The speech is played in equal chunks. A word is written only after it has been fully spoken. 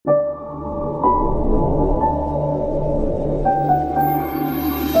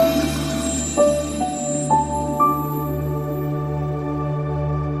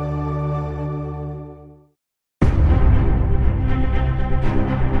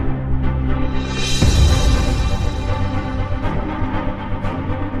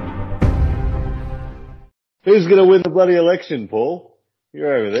Who's going to win the bloody election, Paul?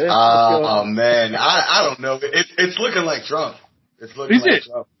 You're over there. Oh, man. I don't know. It's looking like Trump. It's looking like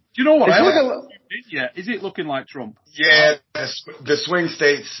Trump. Do you know what? Is it looking like Trump? Yeah, the swing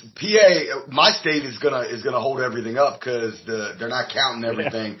states, PA, my state is gonna hold everything up because they're not counting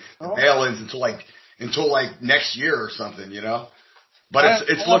everything, the mail-ins until like next year or something, you know. But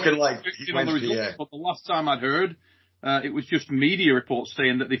it's looking like he wins PA. But the last time I'd heard, it was just media reports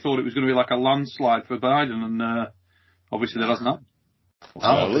saying that they thought it was going to be like a landslide for Biden, and obviously that hasn't happened.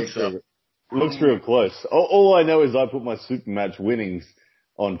 I don't think so. Looks real close. All I know is I put my super match winnings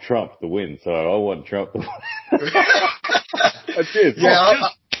on Trump to win, so I want Trump to win. That's it. Yeah,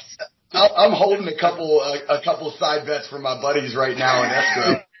 I'm holding a couple side bets for my buddies right now in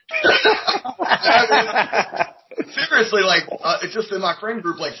escrow. Seriously, like it's just in my friend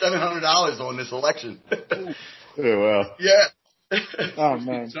group, like $700 on this election. Oh wow. Yeah. Oh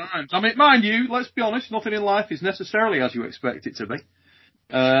man. I mean, mind you, let's be honest, nothing in life is necessarily as you expect it to be.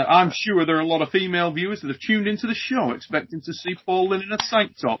 I'm sure there are a lot of female viewers that have tuned into the show expecting to see Paul Linn in a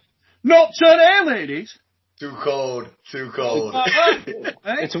tank top. Not today, ladies. Too cold.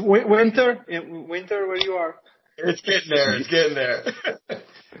 It's winter. Winter where you are. It's getting there.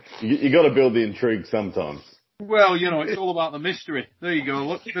 You got to build the intrigue sometimes. Well, you know, it's all about the mystery. There you go.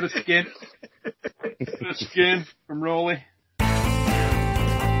 Look, bit of skin. Bit of skin from Rolly.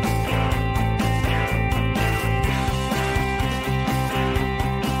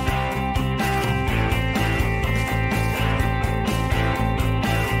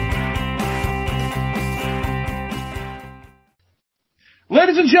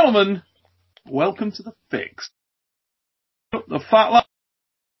 Ladies and gentlemen, welcome to The Fix. The fat lad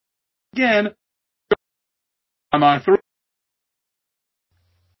again. Am I through?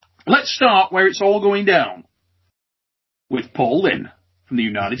 Let's start where it's all going down. With Paul Linn from the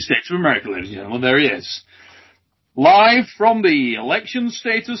United States of America, ladies and gentlemen. There he is. Live from the election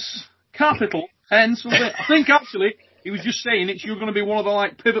status capital. Hence, I think actually, he was just saying you're going to be one of the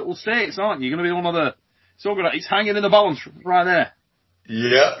like pivotal states, aren't you? You're going to be one of the, it's hanging in the balance right there.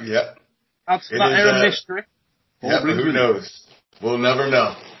 Yep. That's that air of mystery. Yeah, but who knows? We'll never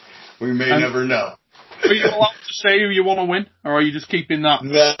know. We may never know. Are you allowed to say who you want to win, or are you just keeping that?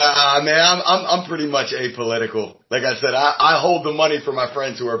 Nah, man, I'm pretty much apolitical. Like I said, I hold the money for my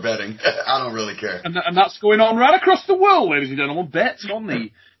friends who are betting. I don't really care. And that's going on right across the world, ladies and gentlemen. Bets on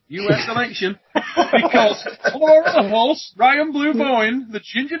the U.S. election. Because one of our other hosts, Ryan Blue Bowen, the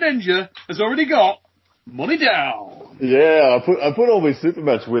Ginger Ninja, has already got money down. Yeah, I put all my super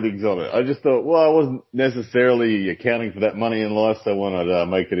match winnings on it. I just thought, well, I wasn't necessarily accounting for that money in life, so I wanted to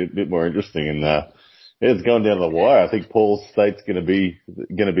make it a bit more interesting. And it's going down to the wire. I think Paul's state's going to be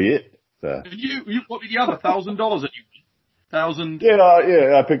it. So. You what did you have? $1,000 that you 1,000?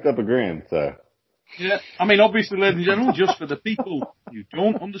 Yeah, I picked up $1,000. So. Yeah, I mean, obviously, ladies and gentlemen, just for the people who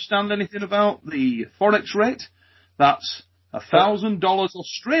don't understand anything about the forex rate, that's $1,000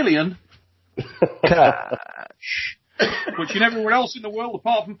 Australian. Cash. Which in everywhere else in the world,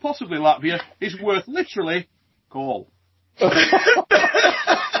 apart from possibly Latvia, is worth literally call.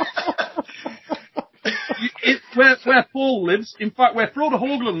 Where Paul lives, in fact, where Frode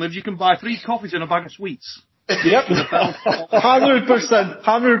Hoagland lives, you can buy 3 coffees and a bag of sweets. Yep.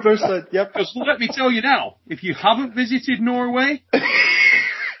 100%. Yep. Because let me tell you now, if you haven't visited Norway,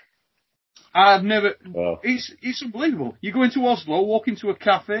 I've never. Oh. It's unbelievable. You go into Oslo, walk into a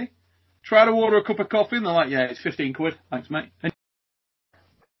cafe, try to order a cup of coffee, and they're like, "Yeah, it's 15 quid. Thanks, mate."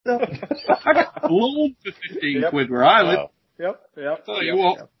 I got loaned for 15 quid where I live. Yep. Tell you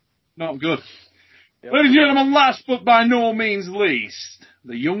what, not good. Yep. Ladies and gentlemen, last but by no means least,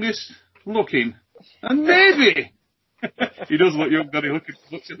 the youngest looking, and maybe he does look young, doesn't he?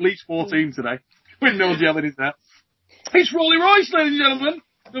 Looks at least 14 today. With no gel in his hair. It's Rolly Royce, ladies and gentlemen,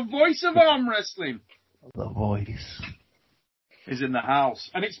 the voice of arm wrestling. The voice is in the house.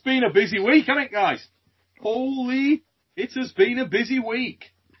 And it's been a busy week, hasn't it, guys? Holy, it has been a busy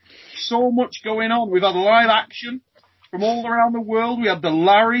week. So much going on. We've had live action from all around the world. We had the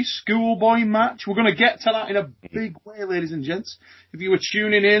Larry Schoolboy match. We're going to get to that in a big way, ladies and gents. If you were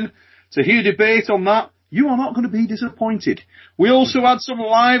tuning in to hear debate on that, you are not going to be disappointed. We also had some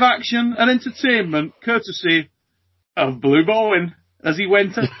live action and entertainment courtesy of Blue Bowen as he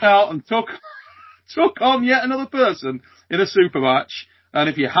went out and took on yet another person in a super match. And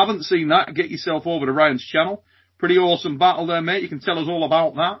if you haven't seen that, get yourself over to Ryan's channel. Pretty awesome battle there, mate. You can tell us all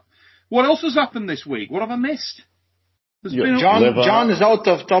about that. What else has happened this week? What have I missed? John is out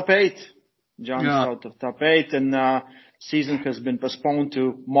of top 8. John is out of top 8, and season has been postponed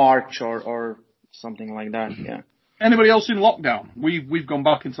to March or something like that. Yeah. Anybody else in lockdown? We've gone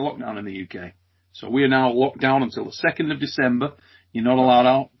back into lockdown in the UK. So we are now locked down until the 2nd of December. You're not allowed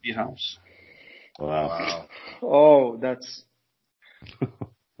out of your house. Wow. Oh, that's...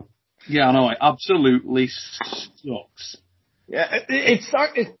 Yeah, I know. It absolutely sucks. Yeah, it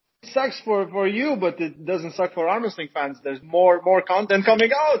sucks for you, but it doesn't suck for arm wrestling fans. There's more content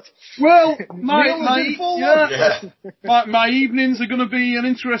coming out. Well, my evenings are going to be an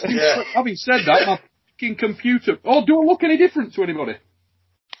interesting. Yeah. Having said that, my fucking computer. Oh, do I look any different to anybody?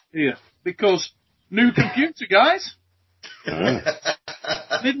 Here, because new computer, guys.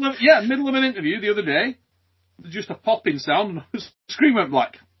 Middle of an interview the other day, just a popping sound, and the screen went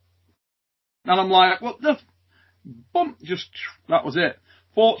black. And I'm like, what the bump? That was it.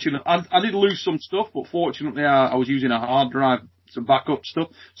 Fortunately, I did lose some stuff, but fortunately I was using a hard drive to back up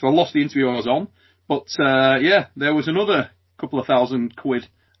stuff, so I lost the interview I was on. But, there was another couple of £1,000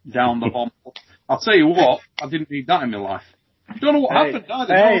 down the bomb. I'll tell you what, I didn't need that in my life. Don't know what happened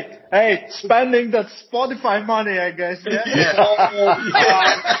either. Hey, spending that Spotify money, I guess, yeah?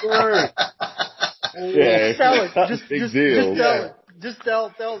 Yeah. Sell it. Just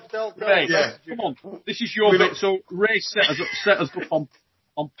tell Ray, Yeah. come on. This is your bit. So Ray set us up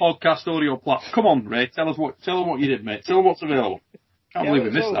on podcast audio platform. Come on, Ray. Tell them what you did, mate. Tell them what's available. Can't believe we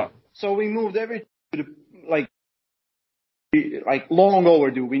missed that. So we moved everything like long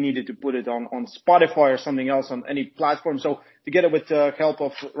overdue. We needed to put it on Spotify or something else on any platform. So together with the help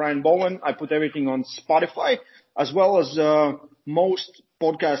of Ryan Bowen, I put everything on Spotify as well as most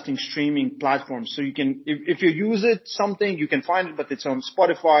podcasting streaming platforms. So you can, if you use it, you can find it, but it's on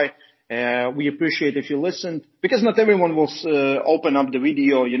Spotify. We appreciate if you listen, because not everyone will open up the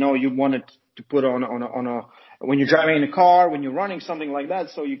video. You know, you want it to put on a when you're driving in a car, when you're running, something like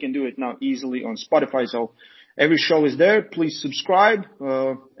that. So you can do it now easily on Spotify. So every show is there. Please subscribe,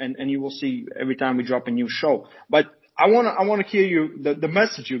 and you will see every time we drop a new show. But I want to hear the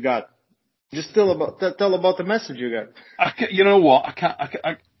message you got. Just tell about the message you got. You know what?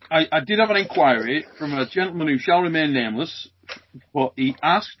 I did have an inquiry from a gentleman who shall remain nameless, but he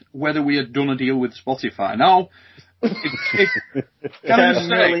asked whether we had done a deal with Spotify. Now,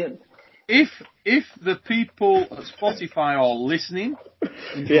 if the people at Spotify are listening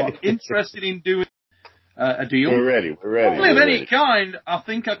and are interested in doing a deal, we're ready. of any kind, I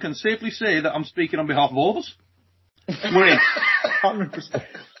think I can safely say that I'm speaking on behalf of all of us. We're in. 100%.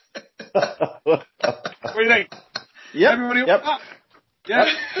 What do you think? Yep. Everybody Yep. up? Yeah.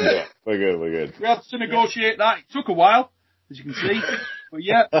 Yeah, we're good. We had to negotiate that. It took a while, as you can see. But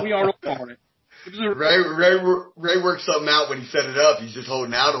yeah, we are up for it. Ray worked something out when he set it up. He's just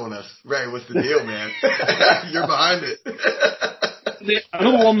holding out on us. Ray, what's the deal, man? You're behind it.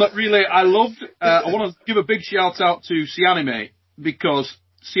 Another one that really I loved, I want to give a big shout out to Cianimate, because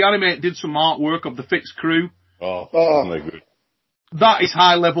Cianimate did some artwork of the Fixed Crew. Oh, good. That is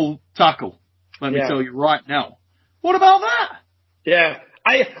high level tackle, let me tell you right now. What about that? Yeah.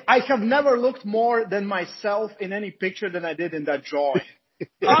 I have never looked more than myself in any picture than I did in that drawing.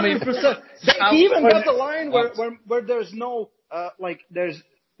 100%. He even got the line where there's no, there's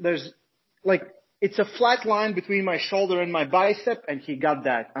it's a flat line between my shoulder and my bicep, and he got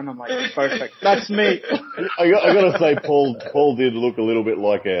that. And I'm like, perfect. That's me. I gotta say, Paul did look a little bit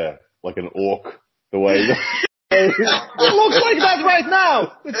like an orc, the way he it looks like that right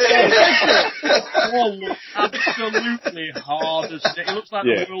now. Paul looks absolutely hard as it. He looks like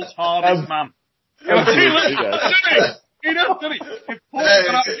the world's hardest man. He does, doesn't he? If Paul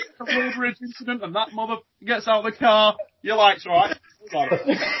got out the road bridge incident and that mother gets out of the car, you're like, it's alright.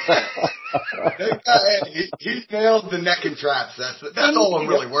 He nails the neck and traps. That's all I'm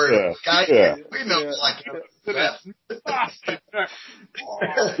really worried about. Guys, we know like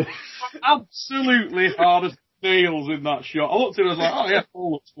absolutely hard as nails in that shot. I looked at it and was like, oh yeah,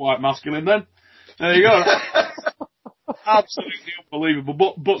 Paul looks quite masculine then. There you go. Absolutely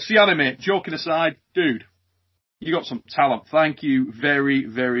unbelievable. But Cianimate, joking aside, dude, you got some talent. Thank you very,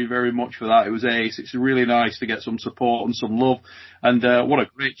 very, very much for that. It was ace. It's really nice to get some support and some love. And what a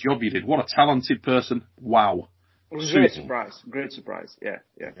great job you did. What a talented person. Wow. It was a great surprise. Great surprise. Yeah.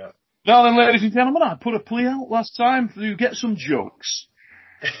 Now then, ladies and gentlemen, I put a plea out last time to get some jokes.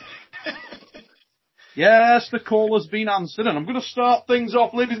 Yes, the call has been answered, and I'm going to start things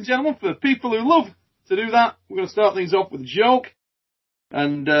off, ladies and gentlemen, for the people who love to do that. We're going to start things off with a joke,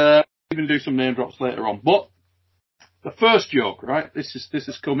 and even do some name drops later on. But the first joke, right? This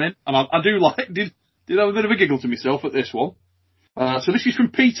has come in, and I do did have a bit of a giggle to myself at this one. So this is from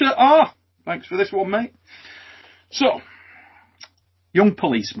Peter R. Thanks for this one, mate. So, young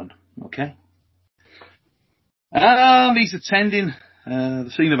policeman, okay, and he's attending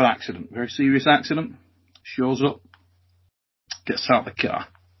the scene of an accident, very serious accident. Shows up, gets out of the car.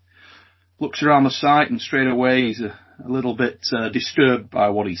 looks around the site, and straight away he's a little bit disturbed by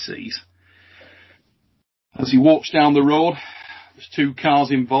what he sees. As he walks down the road, there's 2 cars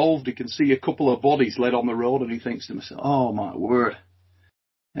involved. He can see a couple of bodies laid on the road, and he thinks to himself, oh my word.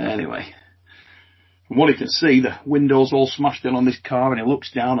 Anyway, from what he can see, the window's all smashed in on this car, and he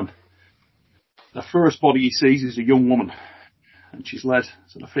looks down, and the first body he sees is a young woman. And she's led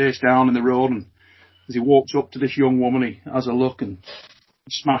sort of face down in the road, and as he walks up to this young woman, he has a look, and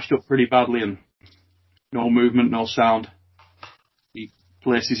smashed up pretty badly, and no movement, no sound. He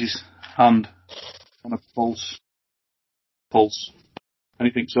places his hand on a pulse, and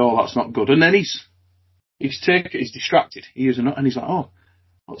he thinks, oh, that's not good. And then he's distracted. He hears and he's like, oh,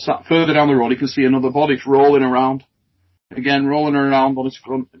 what's that? Further down the road, he can see another body rolling around. Again, rolling around on his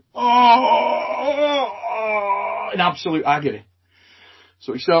front. Oh, in absolute agony.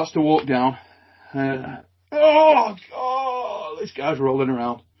 So he starts to walk down. Oh, God, this guy's rolling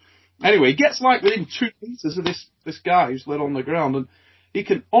around. Anyway, he gets like within 2 meters of this guy who's laid on the ground, and he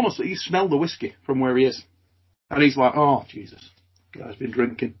can honestly smell the whiskey from where he is. And he's like, oh, Jesus, this guy's been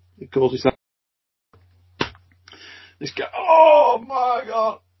drinking. It causes that. This guy, oh, my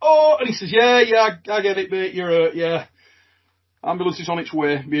God. Oh, and he says, yeah, I get it, mate. You're, yeah. Ambulance is on its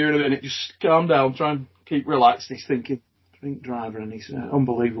way. Be here in a minute. Just calm down. Try and keep relaxed. He's thinking, drink driver. And he's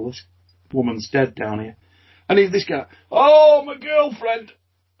unbelievable. This woman's dead down here. And this guy, oh, my girlfriend.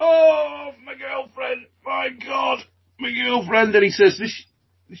 Oh, my girlfriend. My God, my girlfriend. And he says, this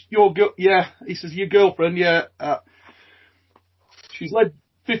your girl? Yeah. He says, your girlfriend, yeah. She's led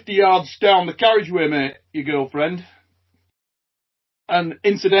 50 yards down the carriageway, mate, your girlfriend. And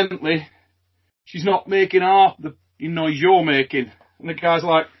incidentally, she's not making half the noise you're making. And the guy's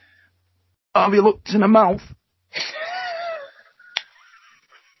like, have you looked in her mouth?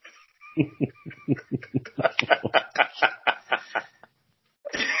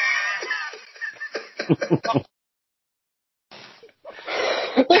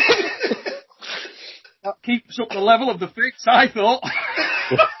 That keeps up the level of the fix, I thought.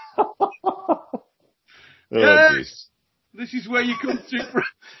 Yes, this is where you come to for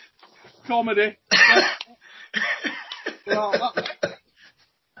comedy. Like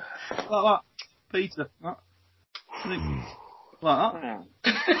that. Peter. Like that.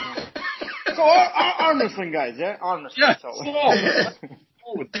 So arm wrestling, guys, yeah? Arm wrestling. Yeah, so.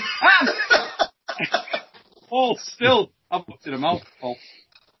 Forward. Paul, still, I've looked in the mouth, Paul.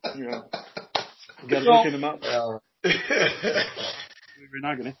 Yeah. You gotta look in the mouth. We're in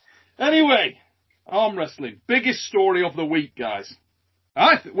agony. Anyway, arm wrestling. Biggest story of the week, guys.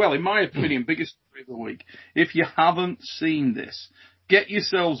 Well, in my opinion, biggest story of the week. If you haven't seen this, get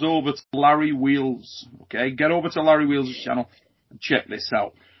yourselves over to Larry Wheels, okay? Get over to Larry Wheels' channel and check this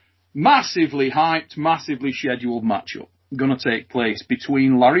out. Massively hyped, massively scheduled matchup going to take place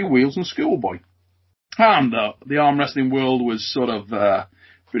between Larry Wheels and Schoolboy. And the arm wrestling world was sort of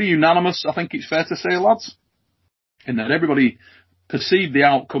pretty unanimous, I think it's fair to say, lads, in that everybody perceived the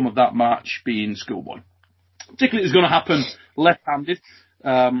outcome of that match being Schoolboy. Particularly it was going to happen left-handed.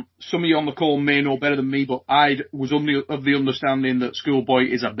 Some of you on the call may know better than me, but I was of the understanding that Schoolboy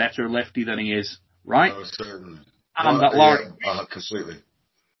is a better lefty than he is right. Oh, certainly. And that Larry completely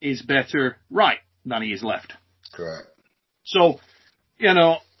is better right than he is left. Correct. So,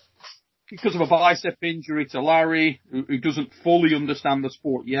 because of a bicep injury to Larry, who doesn't fully understand the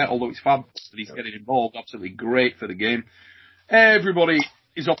sport yet, although it's fabulous that he's getting involved, absolutely great for the game, everybody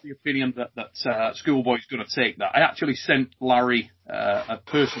is of the opinion that Schoolboy's going to take that. I actually sent Larry a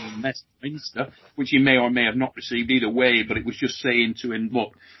personal message on Insta, which he may or may have not received either way, but it was just saying to him,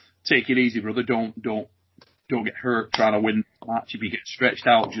 look, take it easy, brother, don't get hurt trying to win the match. If you get stretched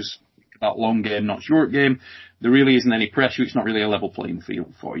out, just that long game, not short game. There really isn't any pressure. It's not really a level playing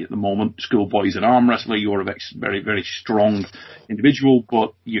field for you at the moment. Schoolboy's an arm wrestler. You're a very, very strong individual,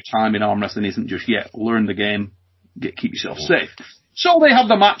 but your time in arm wrestling isn't just yet. Learn the game, keep yourself safe. So they have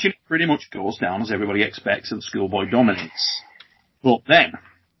the match, and it pretty much goes down as everybody expects, and Schoolboy dominates. But then,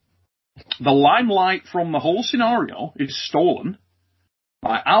 the limelight from the whole scenario is stolen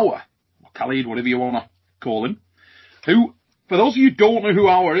by Auer, or Khalid, whatever you want to call him, who, for those of you who don't know who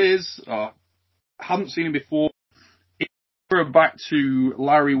Auer is, haven't seen him before, we're back to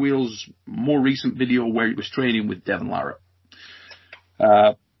Larry Wheels' more recent video where he was training with Devon Larratt.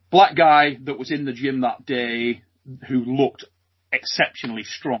 Black guy that was in the gym that day who looked exceptionally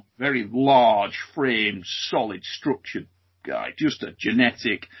strong, very large frame, solid structured guy, just a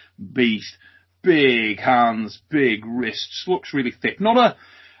genetic beast, big hands, big wrists, looks really thick. Not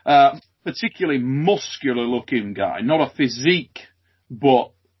a particularly muscular looking guy, not a physique,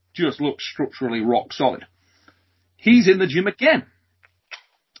 but just looks structurally rock solid. He's in the gym again.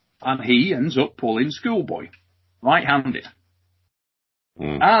 and he ends up pulling Schoolboy, right-handed.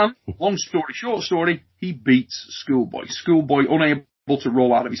 And, long story, short story, he beats Schoolboy. Schoolboy unable to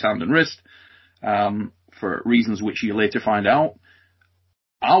roll out of his hand and wrist, for reasons which you later find out.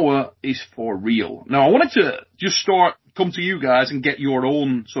 Our is for real. Now, I wanted to just come to you guys and get your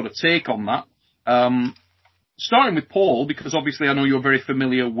own sort of take on that. Starting with Paul, because obviously I know you're very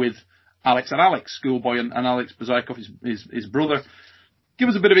familiar with Alex and Alex, Schoolboy and Alex Bazykov, his brother. Give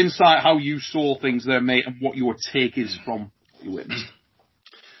us a bit of insight how you saw things there, mate, and what your take is from your witness.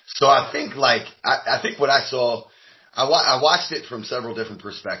 So I think what I saw, I watched it from several different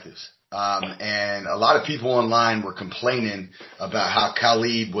perspectives. And a lot of people online were complaining about how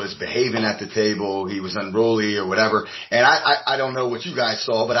Khalid was behaving at the table. He was unruly or whatever. And I don't know what you guys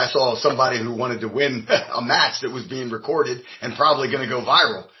saw, but I saw somebody who wanted to win a match that was being recorded and probably going to go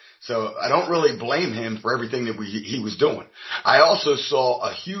viral. So I don't really blame him for everything that he was doing. I also saw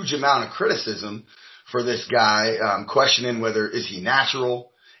a huge amount of criticism for this guy, questioning whether is he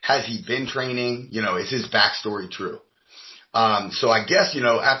natural? Has he been training? Is his backstory true? So I guess,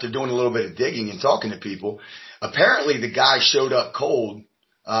 after doing a little bit of digging and talking to people, apparently the guy showed up cold.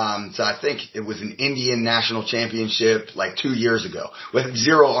 So I think it was an Indian national championship like 2 years ago with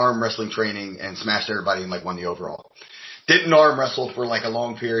 0 arm wrestling training and smashed everybody and won the overall. Didn't arm wrestle for a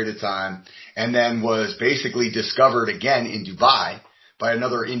long period of time and then was basically discovered again in Dubai by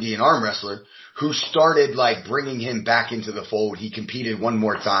another Indian arm wrestler who started bringing him back into the fold. He competed one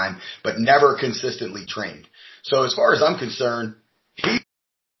more time, but never consistently trained. So as far as I'm concerned, he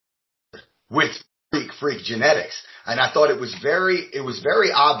with freak genetics. And I thought it was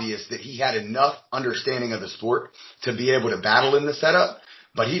very obvious that he had enough understanding of the sport to be able to battle in the setup,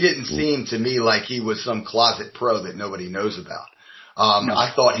 but he didn't seem to me like he was some closet pro that nobody knows about.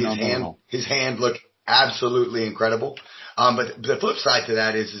 I thought his hand looked absolutely incredible. But the flip side to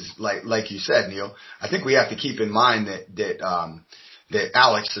that is like you said, Neil, I think we have to keep in mind that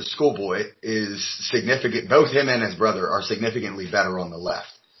Alex, the Schoolboy, is significant. Both him and his brother are significantly better on the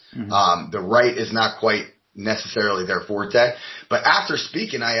left. Mm-hmm. The right is not quite necessarily their forte. But after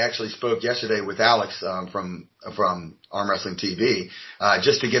speaking, I actually spoke yesterday with Alex from Arm Wrestling TV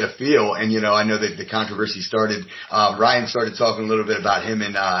just to get a feel. And I know that the controversy started. Ryan started talking a little bit about him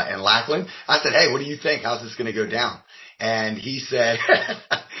and Lackland. I said, "Hey, what do you think? How's this going to go down?" And he said,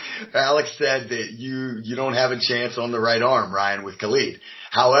 Alex said that you don't have a chance on the right arm, Ryan, with Khalid.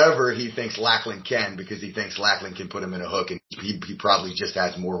 However, he thinks Lackland can because he thinks Lackland can put him in a hook and he probably just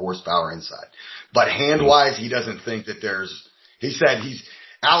has more horsepower inside. But hand-wise, he doesn't think that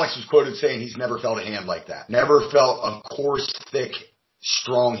Alex was quoted saying he's never felt a hand like that. Never felt a coarse, thick,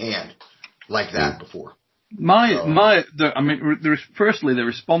 strong hand like that before. Firstly, the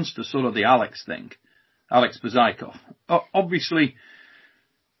response to sort of the Alex thing. Alex Bazykov. Obviously,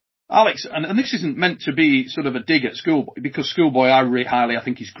 Alex, and this isn't meant to be sort of a dig at Schoolboy, because Schoolboy I rate highly. I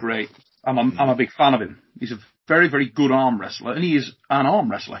think he's great. I'm a big fan of him. He's a very, very good arm wrestler, and he is an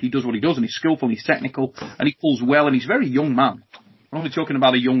arm wrestler. He does what he does, and he's skillful, and he's technical, and he pulls well, and he's a very young man. I'm only talking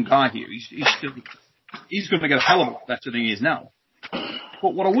about a young guy here. He's going to get a hell of a lot better than he is now.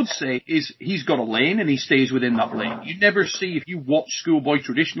 But what I would say is he's got a lane and he stays within that lane. You never see, if you watch Schoolboy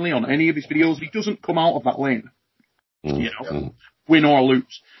traditionally on any of his videos, he doesn't come out of that lane. Win or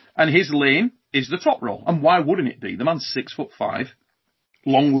lose. And his lane is the top roll. And why wouldn't it be? The man's 6'5",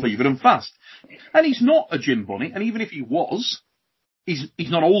 long-levered and fast. And he's not a gym bunny. And even if he was, he's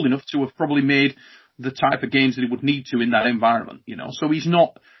not old enough to have probably made the type of gains that he would need to in that environment, So he's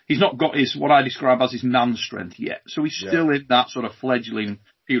not got what I describe as his man strength yet. So he's still in that sort of fledgling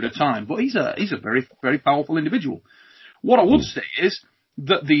period of time. But he's a very, very powerful individual. What I would say is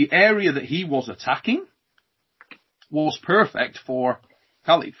that the area that he was attacking was perfect for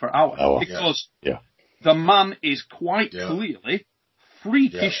Khalid, for Our, because the man is quite clearly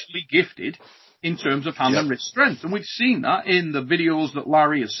freakishly gifted in terms of hand and wrist strength. And we've seen that in the videos that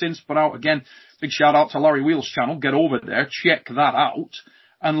Larry has since put out. Again, big shout out to Larry Wheels' channel. Get over there, check that out,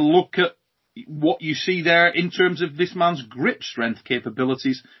 and look at what you see there in terms of this man's grip strength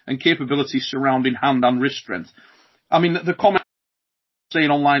capabilities and capabilities surrounding hand and wrist strength. I mean, the comment saying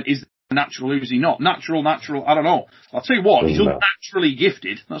online, is natural, is he not? Natural, I don't know. I'll tell you what, he's unnaturally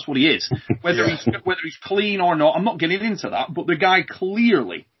gifted. That's what he is. Whether he's clean or not, I'm not getting into that, but the guy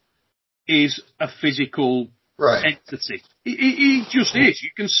clearly is a physical entity. He just is.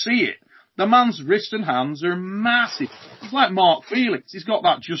 You can see it. The man's wrists and hands are massive. He's like Mark Felix. He's got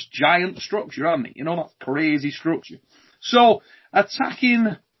that just giant structure, hasn't he? That crazy structure. So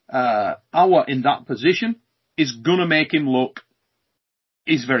attacking Our in that position is going to make him look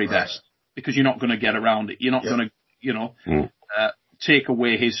his very best, because you're not going to get around it. You're not going to, take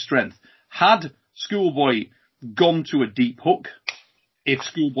away his strength. Had Schoolboy gone to a deep hook, if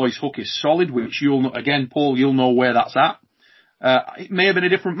Schoolboy's hook is solid, which you'll know, again, Paul, you'll know where that's at, it may have been a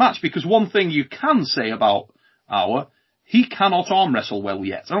different match, because one thing you can say about Auer, he cannot arm wrestle well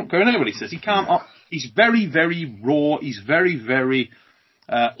yet. I don't care what anybody says. He can't. He's very, very raw. He's very, very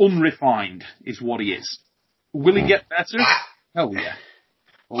unrefined is what he is. Will he get better? Hell yeah.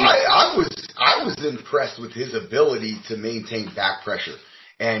 I was impressed with his ability to maintain back pressure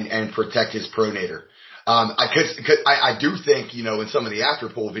and protect his pronator. I do think, in some of the after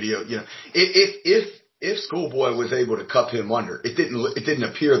poll video, if Schoolboy was able to cup him under, it didn't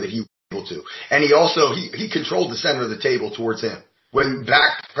appear that he was able to. And he also, he controlled the center of the table towards him. When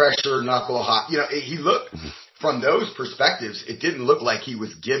back pressure, knuckle hot, he looked, from those perspectives, it didn't look like he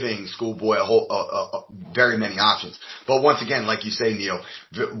was giving Schoolboy very many options. But once again, like you say, Neil,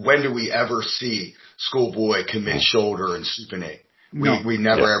 when do we ever see Schoolboy commit shoulder and supinate? We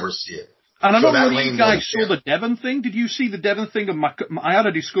never ever see it. And I don't know if you guys saw the Devon thing. Did you see the Devon thing? I had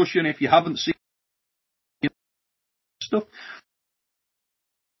a discussion, if you haven't seen stuff.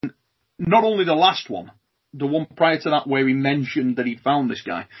 Not only the last one, the one prior to that where he mentioned that he'd found this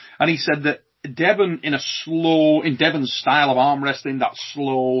guy. And he said that Devon, in Devon's style of arm wrestling, that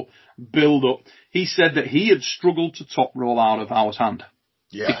slow build up, he said that he had struggled to top roll out of Auer's hand.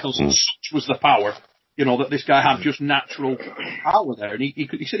 Yeah. Because such was the power, that this guy had just natural power there. And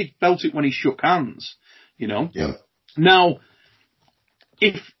he said he felt it when he shook hands, Yeah. Now,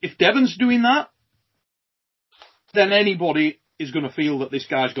 if Devon's doing that, then anybody is going to feel that this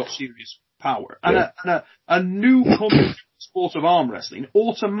guy's got serious power. And a newcomer sport of arm wrestling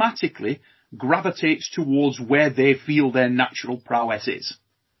automatically gravitates towards where they feel their natural prowess is.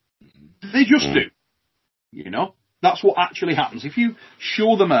 They just do. That's what actually happens. If you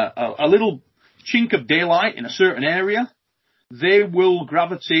show them a little chink of daylight in a certain area, they will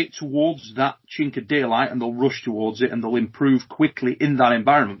gravitate towards that chink of daylight and they'll rush towards it and they'll improve quickly in that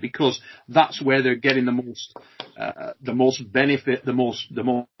environment because that's where they're getting the most benefit, the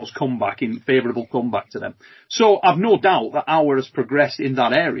most comeback, in favourable comeback to them. So I've no doubt that Auer has progressed in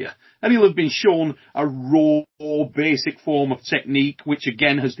that area. And he'll have been shown a raw, basic form of technique, which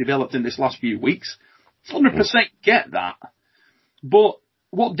again has developed in this last few weeks. 100% get that. But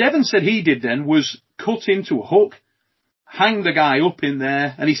what Devon said he did then was cut into a hook, hang the guy up in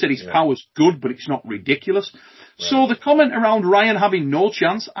there, and he said his power's good, but it's not ridiculous. Right. So the comment around Ryan having no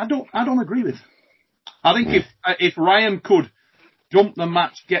chance, I don't agree with. I think if Ryan could jump the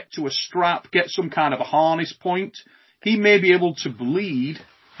mat, get to a strap, get some kind of a harness point, he may be able to bleed.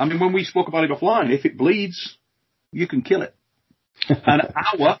 I mean, when we spoke about it offline, if it bleeds, you can kill it. And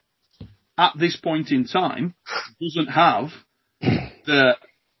Auer, at this point in time, doesn't have the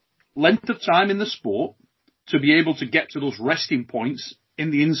length of time in the sport to be able to get to those resting points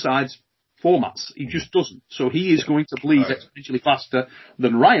in the inside formats. He just doesn't. So he is going to bleed exponentially faster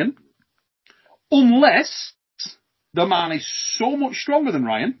than Ryan, unless the man is so much stronger than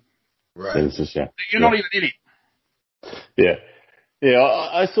Ryan that you're not even in it. Yeah. Yeah,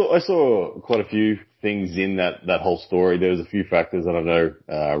 I saw quite a few things in that whole story. There was a few factors, and I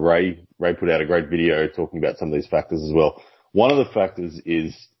know Ray put out a great video talking about some of these factors as well. One of the factors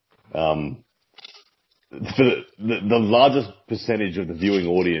is the largest percentage of the viewing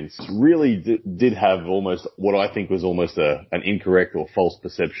audience really did have almost what I think was almost an incorrect or false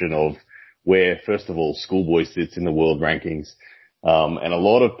perception of where, first of all, Schoolboy sits in the world rankings. And a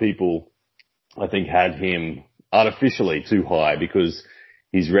lot of people, I think, had him artificially too high because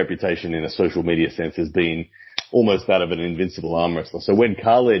his reputation in a social media sense has been almost that of an invincible arm wrestler. So when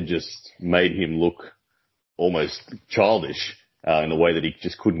Khaled just made him look almost childish in the way that he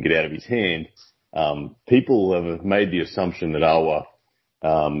just couldn't get out of his hand, people have made the assumption that Auer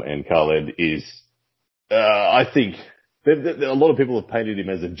and Khaled is, I think, a lot of people have painted him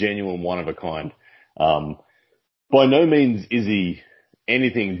as a genuine one of a kind. By no means is he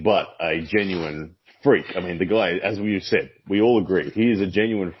anything but a genuine freak. I mean, the guy, as we said, we all agree, he is a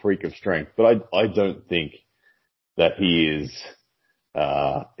genuine freak of strength. But I don't think that he is.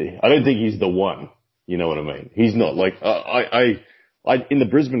 I don't think he's the one. You know what I mean? He's not. Like in the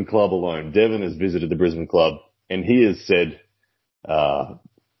Brisbane club alone, Devon has visited the Brisbane club, and he has said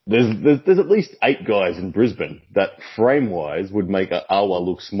there's at least 8 guys in Brisbane that frame-wise would make Auer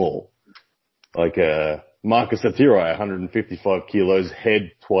look small. Like Marcus Atirai, 155 kilos,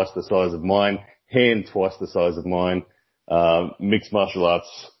 head twice the size of mine, hand twice the size of mine, mixed martial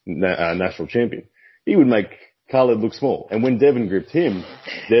arts national champion. He would make Khaled look small. And when Devon gripped him,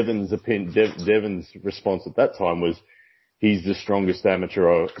 Devon's response at that time was, he's the strongest amateur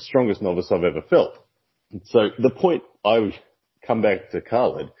or strongest novice I've ever felt. So the point I come back to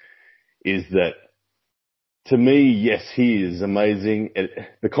Khaled is that, to me, yes, he is amazing.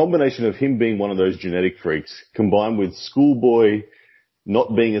 The combination of him being one of those genetic freaks combined with Schoolboy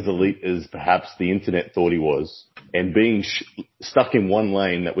not being as elite as perhaps the internet thought he was and being stuck in one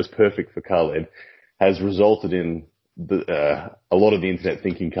lane that was perfect for Khaled has resulted in a lot of the internet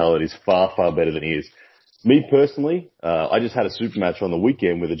thinking Khaled is far, far better than he is. Me personally, I just had a super match on the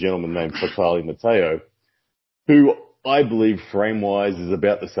weekend with a gentleman named Fatali Mateo, who I believe frame-wise is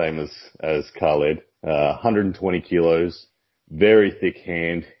about the same as Khaled. 120 kilos, very thick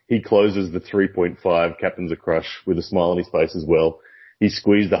hand. He closes the 3.5 Captain's a Crush with a smile on his face as well. He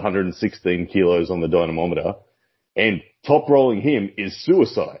squeezed 116 kilos on the dynamometer. And top rolling him is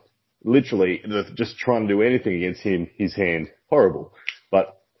suicide. Literally, just trying to do anything against him, his hand, horrible.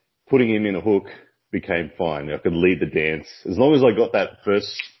 But putting him in a hook became fine. I could lead the dance. As long as I got that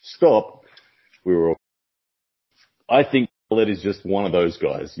first stop, we were all. I think Khaled is just one of those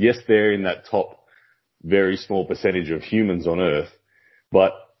guys. Yes, they're in that top very small percentage of humans on Earth,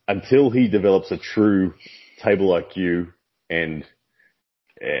 but until he develops a true table IQ and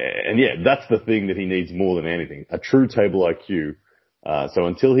yeah, that's the thing that he needs more than anything, a true table IQ. So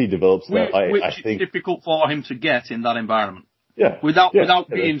until he develops that, I think it's difficult for him to get in that environment. Yeah. Without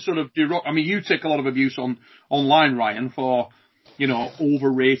being sort of I mean, you take a lot of abuse online, Ryan, for,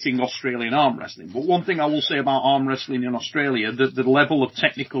 overrating Australian arm wrestling. But one thing I will say about arm wrestling in Australia, the level of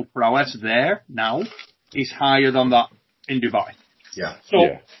technical prowess there now is higher than that in Dubai. Yeah.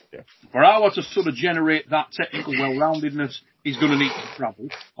 So, for our to sort of generate that technical well-roundedness, he's going to need to travel,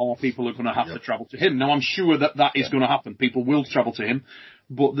 or people are going to have to travel to him. Now, I'm sure that is going to happen. People will travel to him,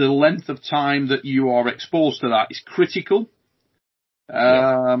 but the length of time that you are exposed to that is critical.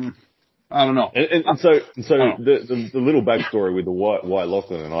 I don't know. And so the little backstory with the why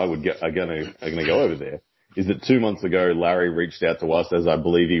Lachlan and I are going to go over there is that 2 months ago, Larry reached out to us, as I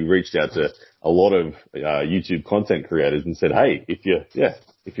believe he reached out to a lot of YouTube content creators and said, hey,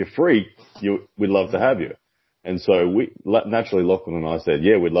 if you're free, we'd love to have you. And so naturally Lachlan and I said,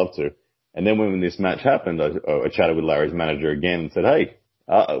 yeah, we'd love to. And then when this match happened, I chatted with Larry's manager again and said, hey,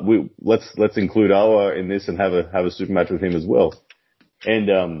 let's include Owa in this and have a super match with him as well.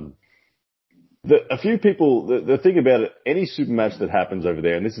 And a few people, the thing about it, any super match that happens over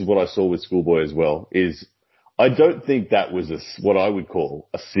there, and this is what I saw with Schoolboy as well, is I don't think that was what I would call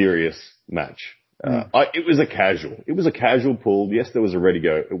a serious match. It was a casual pull. Yes, there was a ready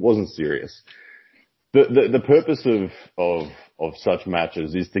go. It wasn't serious. The purpose of such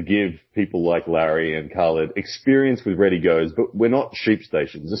matches is to give people like Larry and Khaled experience with ready goes, but we're not sheep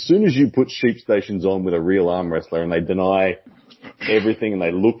stations. As soon as you put sheep stations on with a real arm wrestler and they deny everything and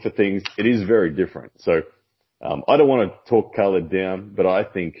they look for things, it is very different. So, I don't want to talk Khaled down, but I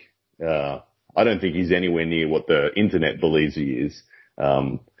think, I don't think he's anywhere near what the internet believes he is.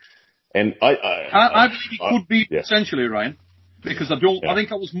 And I believe he could be essentially, Ryan, because I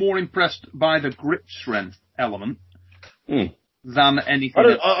think I was more impressed by the grip strength element than anything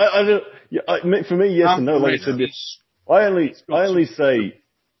else. For me, yes and no. Like I said, I only say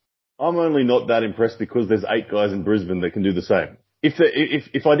I'm only not that impressed because there's 8 guys in Brisbane that can do the same.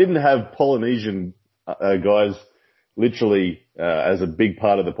 If I didn't have Polynesian guys literally as a big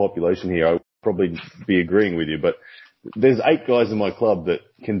part of the population here, I would probably be agreeing with you. But there's 8 guys in my club that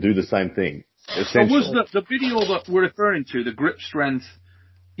can do the same thing. So was the video that we're referring to, the grip strength,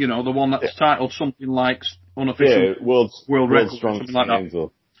 the one that's titled something like unofficial world record, something like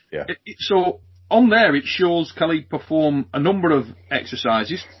that? So on there it shows Khaled perform a number of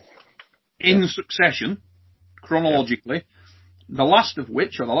exercises in succession, chronologically, the last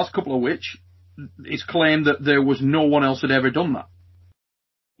couple of which, it's claimed that there was no one else had ever done that.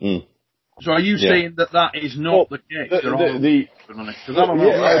 So are you saying that is not the case?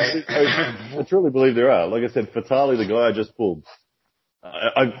 I truly believe there are. Like I said, Fatali, the guy I just pulled,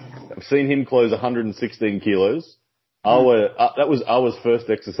 I've seen him close 116 kilos. That was Awa's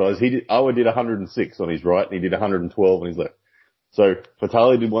first exercise. Awa did 106 on his right and he did 112 on his left. So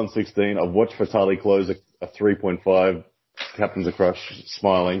Fatali did 116. I've watched Fatali close a 3.5. Captain's a Crush,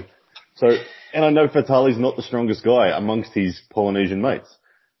 smiling. So, and I know Fatali's not the strongest guy amongst his Polynesian mates.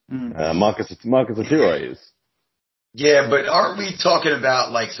 Marcus Atirai is. Yeah, but aren't we talking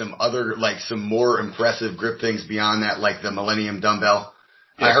about some more impressive grip things beyond that, like the Millennium Dumbbell?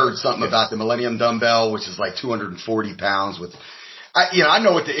 Yeah. I heard something about the Millennium Dumbbell, which is like 240 pounds I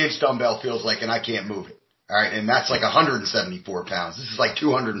know what the inch dumbbell feels like and I can't move it. All right. And that's like 174 pounds. This is like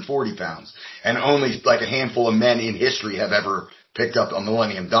 240 pounds. And only like a handful of men in history have ever picked up a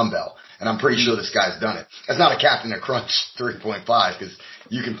Millennium dumbbell. And I'm pretty sure this guy's done it. That's not a Captain of Crunch 3.5 because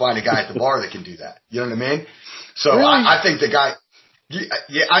you can find a guy at the bar that can do that. You know what I mean? So really? I think the guy,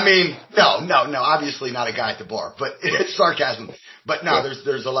 yeah, I mean, no, obviously not a guy at the bar, but it's sarcasm. But no,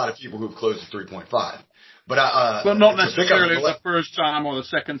 there's a lot of people who've closed at 3.5. But not necessarily the first time or the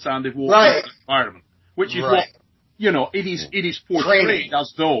second time they've walked into the environment, which is what, you know, it is portrayed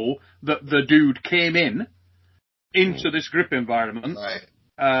as though the dude came into this grip environment. Right.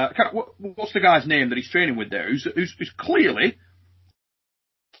 What's the guy's name that he's training with there? Who's clearly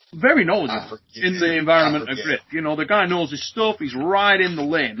very knowledgeable in the environment of grip. You know, the guy knows his stuff. He's right in the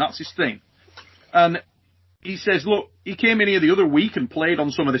lane. That's his thing. And he says, look, he came in here the other week and played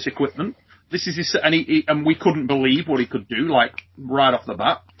on some of this equipment. This is his, and we couldn't believe what he could do, like right off the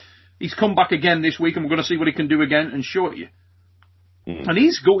bat. He's come back again this week, and we're going to see what he can do again and show it you. And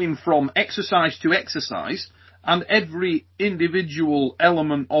he's going from exercise to exercise. And every individual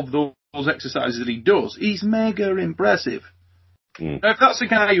element of those exercises that he does, he's mega impressive. Now, if that's a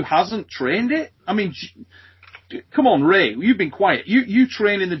guy who hasn't trained it, I mean, come on, Ray, you've been quiet. You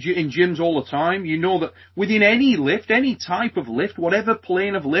train in gyms all the time. You know that within any lift, any type of lift, whatever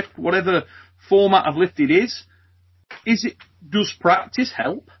plane of lift, whatever format of lift it is, does practice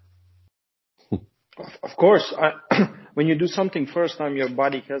help? Of course. When you do something first time, your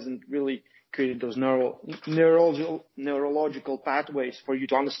body hasn't really created those neurological pathways for you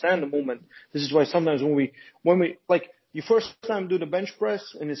to understand the movement. This is why sometimes when we like you first time do the bench press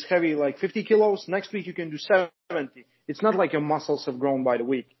and it's heavy like 50 kilos, next week you can do 70. It's not like your muscles have grown by the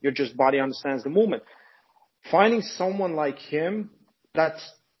week. Your just body understands the movement. Finding someone like him that's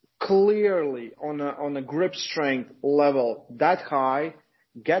clearly on a grip strength level that high,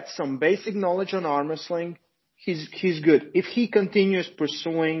 get some basic knowledge on arm wrestling, he's good. If he continues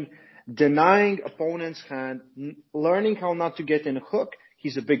pursuing denying opponent's hand, learning how not to get in a hook,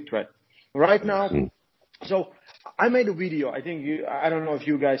 he's a big threat. Right now, so I made a video. I don't know if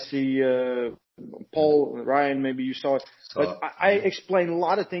you guys see Paul, Ryan, maybe you saw it. But I explain a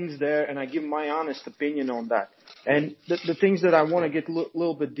lot of things there, and I give my honest opinion on that. And the things that I want to get a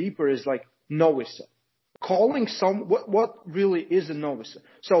little bit deeper is like novice. Calling what really is a novice?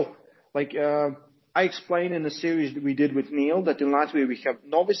 So, like, I explained in the series that we did with Neil that in Latvia we have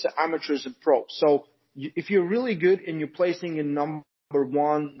novice, amateurs, and pros. So if you're really good and you're placing in number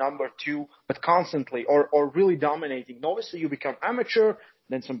 1, number 2, but constantly or really dominating novice, you become amateur,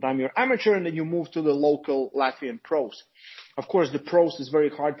 then sometime you're amateur, and then you move to the local Latvian pros. Of course, the pros is very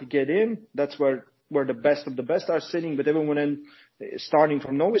hard to get in. That's where the best of the best are sitting, but everyone starting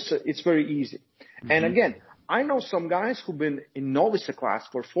from novice, it's very easy. Mm-hmm. And again, I know some guys who've been in novice class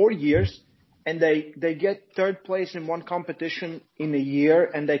for 4 years, and they get third place in one competition in a year,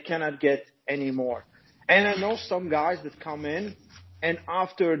 and they cannot get any more. And I know some guys that come in, and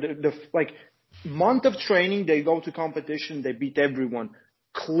after the month of training, they go to competition, they beat everyone,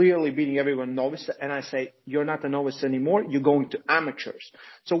 clearly beating everyone novice. And I say, you're not a novice anymore, you're going to amateurs.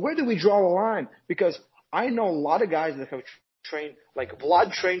 So where do we draw a line? Because I know a lot of guys that have trained, like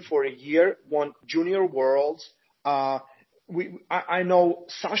Vlad trained for a year, won Junior Worlds. I know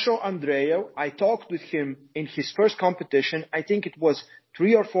Sasho Andreev. I talked with him in his first competition. I think it was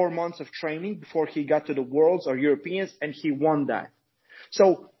 3 or 4 months of training before he got to the Worlds or Europeans, and he won that.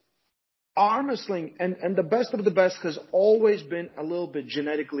 So arm wrestling and the best of the best has always been a little bit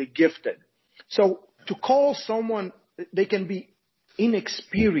genetically gifted. So to call someone, they can be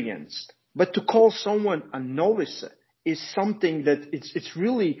inexperienced, but to call someone a novice is something that it's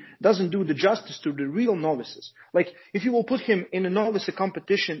really doesn't do the justice to the real novices. Like, if you will put him in a novice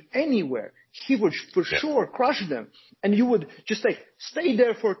competition anywhere, he would for sure crush them. And you would just say, stay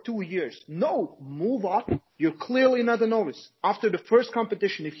there for 2 years. No, move up. You're clearly not a novice. After the first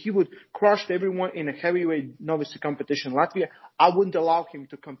competition, if he would crush everyone in a heavyweight novice competition in Latvia, I wouldn't allow him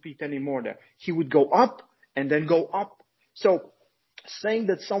to compete anymore there. He would go up and then go up. So saying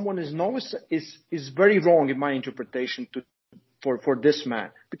that someone is novice is very wrong in my interpretation for this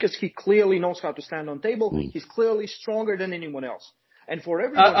man, because he clearly knows how to stand on table. He's clearly stronger than anyone else. And for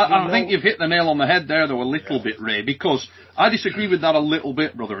everyone, I think you've hit the nail on the head there, though, a little bit, Ray, because I disagree with that a little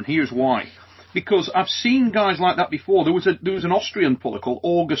bit, brother, and here's why. Because I've seen guys like that before. There was an Austrian puller called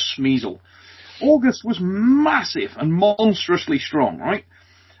August Smeasel. August was massive and monstrously strong, right?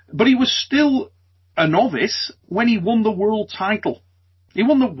 But he was still a novice when he won the world title. He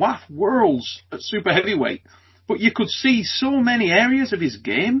won the WAF Worlds at super heavyweight, but you could see so many areas of his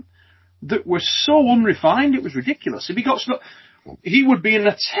game that were so unrefined, it was ridiculous. If he got he would be in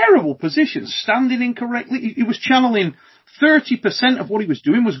a terrible position, standing incorrectly. He was channeling 30% of what he was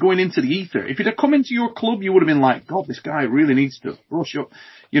doing was going into the ether. If he'd have come into your club, you would have been like, God, this guy really needs to brush up,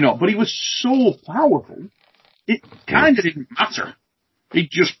 but he was so powerful, it kind of didn't matter. He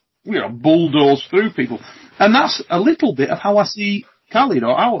just, bulldozed through people. And that's a little bit of how I see Khalid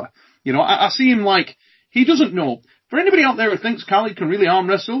or Allah. I see him like, he doesn't know. For anybody out there who thinks Khalid can really arm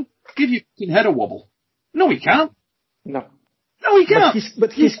wrestle, give your head a wobble. No, he can't. No. No, he can't.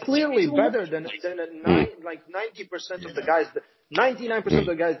 But he's clearly better than 90% of the guys, 99% of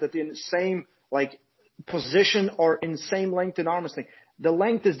the guys that in the same position or in same length in arm wrestling. The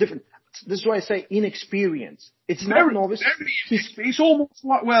length is different. This is why I say inexperience. It's not novice. It's almost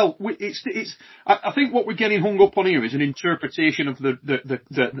like, I think what we're getting hung up on here is an interpretation of the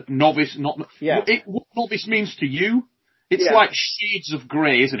novice, what novice means to you. It's like shades of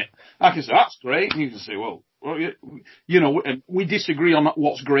grey, isn't it? I can say, that's great. And you can say, and we disagree on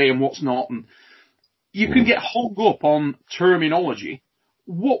what's grey and what's not. And you can get hung up on terminology.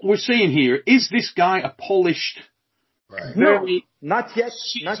 What we're saying here, is this guy a polished, very not yet.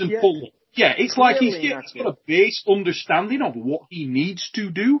 Yeah, it's like he's got a base understanding of what he needs to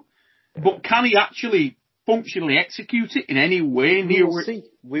do, but can he actually functionally execute it in any way near where...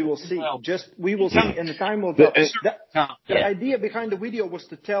 We will see. We will see, and the time will tell. The idea behind the video was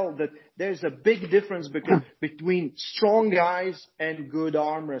to tell that there's a big difference between strong guys and good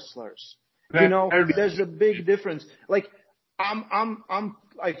arm wrestlers. There's a big difference. I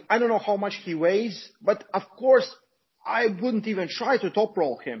don't know how much he weighs, but of course, I wouldn't even try to top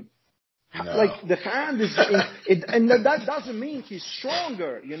roll him. No. The hand is, and that doesn't mean he's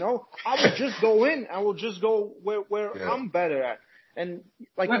stronger, I would just go in. I will just go where I'm better at. And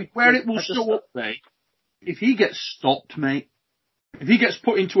where it will show up, mate, if he gets stopped, mate, if he gets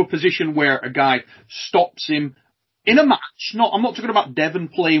put into a position where a guy stops him in a match, I'm not talking about Devon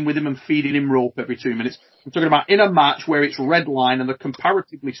playing with him and feeding him rope every 2 minutes. I'm talking about in a match where it's red line and they're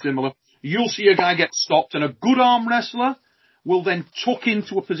comparatively similar. You'll see a guy get stopped, and a good arm wrestler will then tuck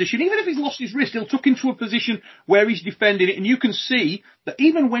into a position, even if he's lost his wrist, he'll tuck into a position where he's defending it, and you can see that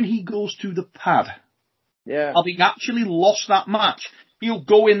even when he goes to the pad, having actually lost that match, he'll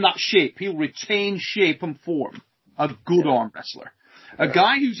go in that shape, he'll retain shape and form. A good arm wrestler. A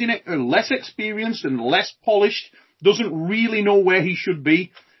guy who's in it less experienced and less polished, doesn't really know where he should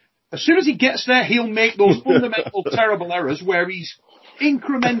be. As soon as he gets there, he'll make those fundamental terrible errors where he's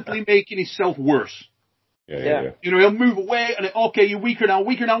incrementally making himself worse. He'll move away and you're weaker now,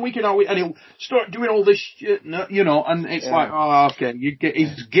 and he'll start doing all this shit, and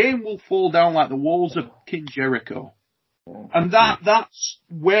it's his game will fall down like the walls of King Jericho. And that's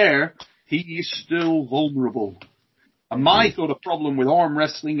where he is still vulnerable. And my sort of problem with arm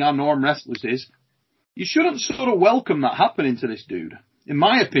wrestling and arm wrestlers is, you shouldn't sort of welcome that happening to this dude. In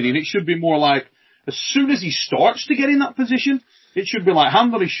my opinion, it should be more like, as soon as he starts to get in that position, it should be like,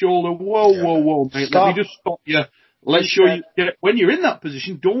 hand on his shoulder, whoa, mate, let me just stop you. Let's show you. When you're in that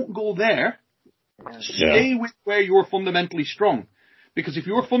position, don't go there. Stay with where you're fundamentally strong. Because if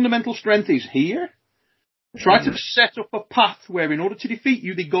your fundamental strength is here, try to set up a path where in order to defeat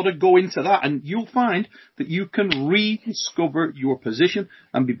you, they've got to go into that, and you'll find that you can rediscover your position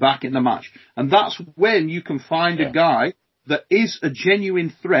and be back in the match. And that's when you can find a guy that is a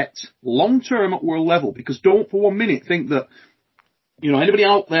genuine threat long-term at world level. Because don't for 1 minute think that, anybody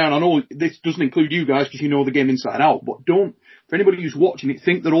out there, and I know this doesn't include you guys because you know the game inside out, but don't, for anybody who's watching it,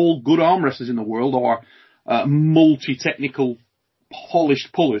 think that all good arm wrestlers in the world are multi-technical,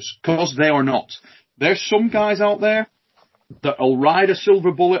 polished pullers, because they are not. There's some guys out there that'll ride a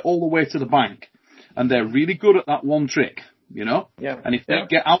silver bullet all the way to the bank, and they're really good at that one trick, And if they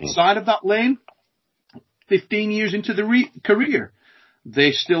get outside of that lane, 15 years into the career,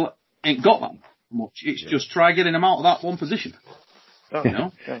 they still ain't got that much. It's just try getting them out of that one position.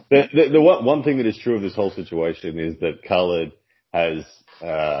 The one thing that is true of this whole situation is that Khalid has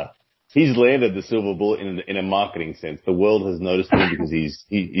he's landed the silver bullet in a marketing sense. The world has noticed him because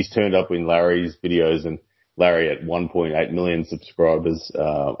he's turned up in Larry's videos, and Larry at 1.8 million subscribers.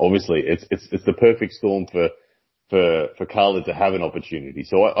 Obviously, it's the perfect storm for Khalid to have an opportunity.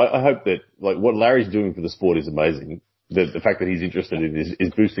 So I hope that what Larry's doing for the sport is amazing. The fact that he's interested in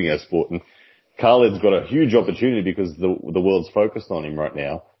is boosting our sport, and Khalid's got a huge opportunity because the world's focused on him right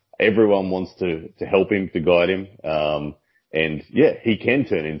now. Everyone wants to help him, to guide him. And he can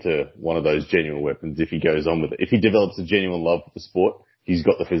turn into one of those genuine weapons if he goes on with it. If he develops a genuine love for the sport, he's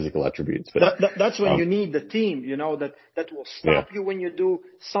got the physical attributes. But that's when you need the team, that will stop you when you do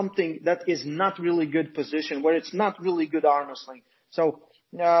something that is not really good position, where it's not really good arm wrestling. So,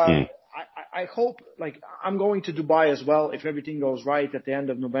 I hope, like, I'm going to Dubai as well if everything goes right at the end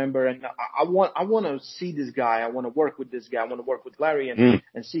of November, and I want to see this guy. I want to work with this guy. I want to work with Larry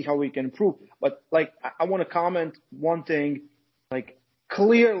and see how we can improve. But like, I want to comment one thing. Like,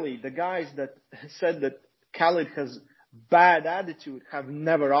 clearly the guys that said that Khalid has bad attitude have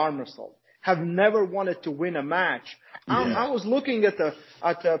never arm wrestled, have never wanted to win a match. I was looking at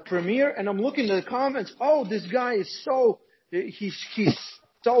the premiere, and I'm looking at the comments. Oh, this guy is he's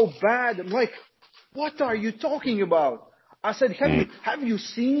so bad. I'm like, what are you talking about? I said, have you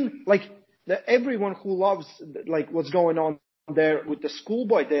seen, like, everyone who loves, like, what's going on there with the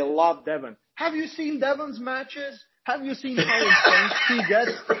schoolboy, they love Devon. Have you seen Devon's matches? Have you seen how intense he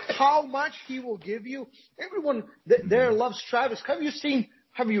gets? How much he will give you? Everyone there loves Travis. Have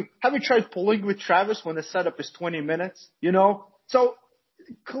you tried pulling with Travis when the setup is 20 minutes? You know? So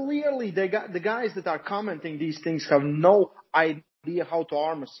clearly the guys that are commenting these things have no idea how to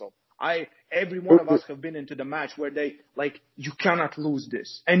arm wrestle. Every one of us have been into the match where they, like, you cannot lose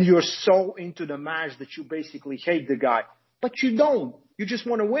this. And you're so into the match that you basically hate the guy. But you don't. You just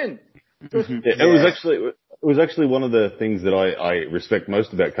want to win. It was actually one of the things that I respect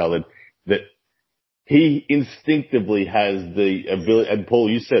most about Khalid, that he instinctively has the ability, and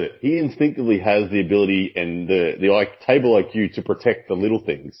Paul, you said it, he instinctively has the ability and the table IQ to protect the little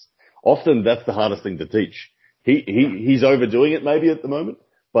things. Often that's the hardest thing to teach. He's overdoing it maybe at the moment,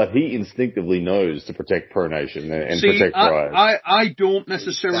 but he instinctively knows to protect pronation and protect rise. I don't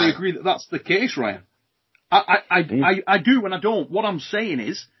necessarily agree that that's the case, Ryan. I do and I don't. What I'm saying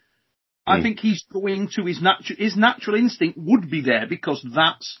is, I think he's going to his natural instinct would be there because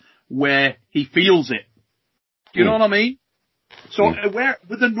that's where he feels it. Do you know what I mean? So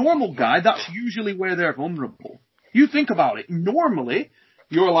with a normal guy, that's usually where they're vulnerable. You think about it. Normally,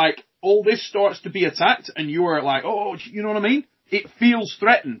 you're like, all this starts to be attacked, and you're like, oh, you know what I mean? It feels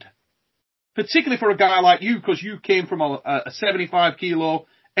threatened. Particularly for a guy like you, because you came from a 75 kilo,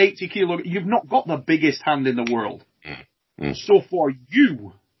 80 kilo, you've not got the biggest hand in the world. So for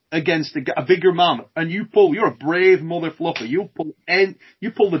you, against a bigger man, and you're a brave mother fluffer, you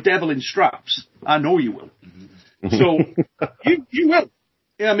pull the devil in straps. I know you will. So, you will.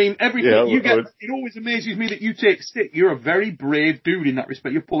 I mean, everything you get, it always amazes me that you take stick. You're a very brave dude in that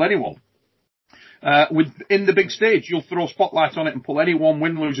respect. You pull anyone. In the big stage, you'll throw spotlight on it and pull anyone,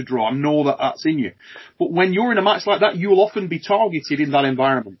 win, lose, or draw. I know that that's in you. But when you're in a match like that, you'll often be targeted in that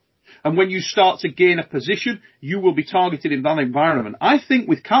environment. And when you start to gain a position, you will be targeted in that environment. I think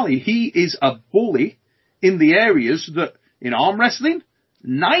with Khalid, he is a bully in the areas that, in arm wrestling,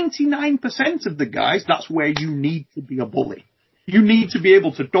 99% of the guys, that's where you need to be a bully. You need to be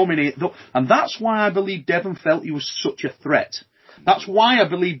able to dominate. And that's why I believe Devon felt he was such a threat. That's why I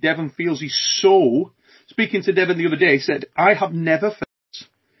believe Devon feels he's so... Speaking to Devon the other day, he said, I have never felt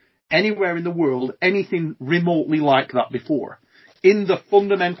anywhere in the world anything remotely like that before, in the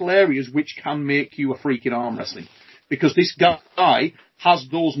fundamental areas which can make you a freak in arm wrestling. Because this guy has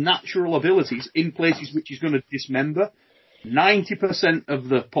those natural abilities in places which he's going to dismember 90% of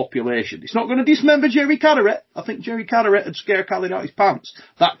the population. It's not going to dismember Jerry Carteret. I think Jerry Carteret would scare Khalid out his pants.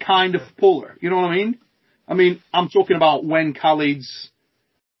 That kind of puller. You know what I mean? I mean, I'm talking about when Khalid's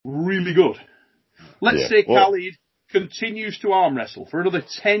really good. Let's say Khalid continues to arm wrestle for another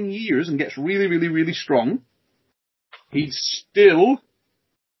 10 years and gets really, really, really strong. He'd still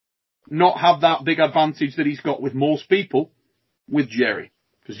not have that big advantage that he's got with most people with Jerry.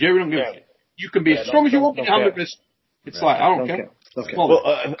 Because Jerry don't give a shit. You can be as strong as you want, it's like, I don't care. Okay. Well,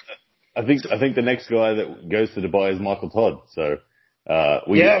 I think the next guy that goes to Dubai is Michael Todd. So,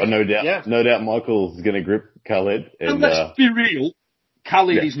 no doubt Michael's going to grip Khalid. And let's be real.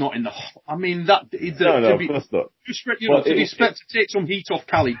 Khalid is not in the... I mean, that... No, of course not. To expect to take some heat off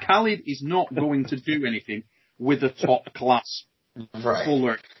Khalid. Khalid is not going to do anything with a top class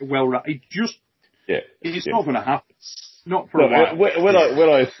fuller, well-rounded. It's not going to happen. Not for a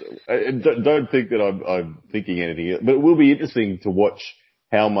while. I don't think that I'm thinking anything, but it will be interesting to watch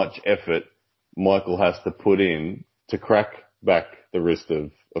how much effort Michael has to put in to crack back the wrist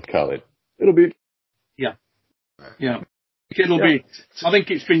of Khalid. It'll be... Yeah. I think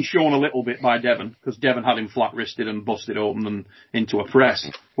it's been shown a little bit by Devon, because Devon had him flat-wristed and busted open and into a press.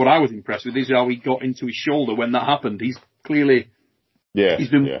 What I was impressed with is how he got into his shoulder when that happened. He's clearly... he's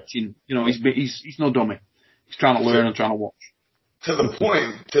been watching. You know, he's no dummy. He's trying to learn and trying to watch. To the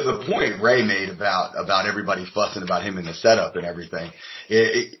point Ray made about everybody fussing about him in the setup and everything.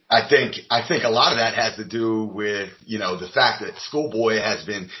 I think a lot of that has to do with, the fact that Schoolboy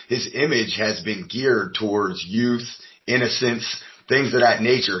his image has been geared towards youth, innocence, things of that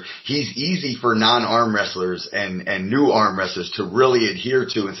nature. He's easy for non-arm wrestlers and new arm wrestlers to really adhere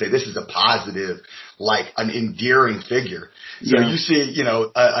to and say, this is a positive, like an endearing figure. So you see, you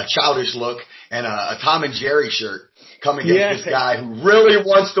know, a childish look and a Tom and Jerry shirt coming against this guy who really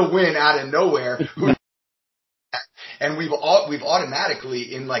wants to win out of nowhere. And we've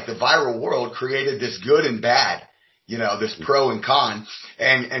automatically in like the viral world created this good and bad, you know, this pro and con.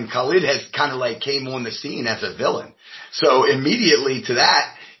 And Khalid has kind of like came on the scene as a villain. So immediately to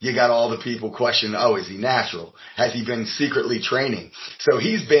that, you got all the people questioning, oh, is he natural? Has he been secretly training? So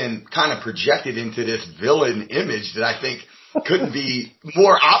he's been kind of projected into this villain image that I think couldn't be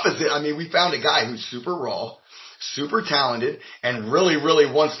more opposite. I mean, we found a guy who's super raw, super talented, and really,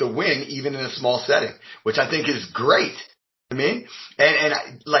 really wants to win even in a small setting, which I think is great. I mean, and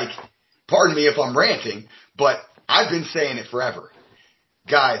like, pardon me if I'm ranting, but I've been saying it forever.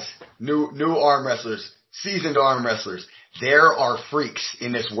 Guys, new arm wrestlers, seasoned arm wrestlers, there are freaks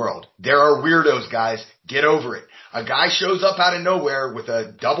in this world. There are weirdos, guys. Get over it. A guy shows up out of nowhere with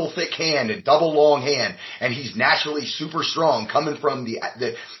a double thick hand, a double long hand, and he's naturally super strong coming from the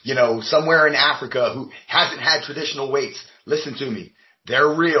you know, somewhere in Africa who hasn't had traditional weights. Listen to me.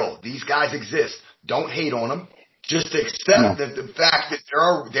 They're real. These guys exist. Don't hate on them. Just accept that the fact that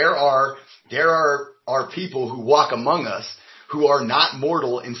there are people who walk among us who are not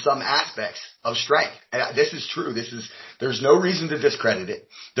mortal in some aspects of strength. And this is true. There's no reason to discredit it.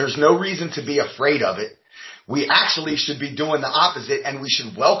 There's no reason to be afraid of it. We actually should be doing the opposite, and we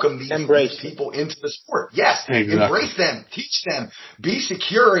should welcome these people into the sport. Yes, Embrace them, teach them, be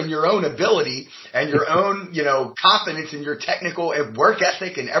secure in your own ability and your own, you know, confidence in your technical and work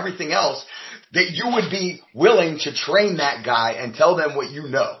ethic and everything else, that you would be willing to train that guy and tell them what you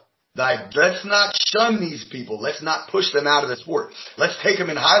know. Like, let's not shun these people. Let's not push them out of the sport. Let's take them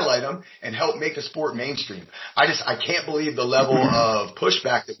and highlight them and help make the sport mainstream. I can't believe the level of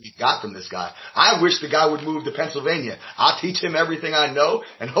pushback that we got from this guy. I wish the guy would move to Pennsylvania. I'll teach him everything I know,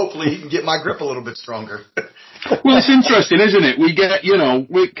 and hopefully he can get my grip a little bit stronger. Well, it's interesting, isn't it? We get, you know,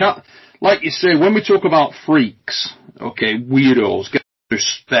 we can't, like you say, when we talk about freaks, okay, weirdos, they're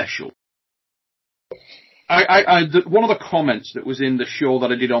special. One of the comments that was in the show that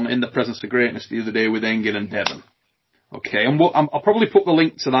I did on In the Presence of Greatness the other day with Engin and Devon. Okay, and I'll probably put the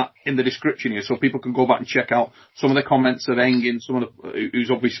link to that in the description here so people can go back and check out some of the comments of Engin, who's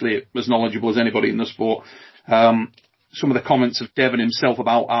obviously as knowledgeable as anybody in the sport. Some of the comments of Devon himself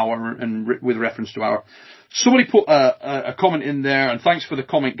about with reference to our. Somebody put a comment in there, and thanks for the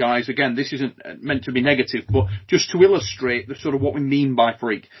comment, guys. Again, this isn't meant to be negative, but just to illustrate the sort of what we mean by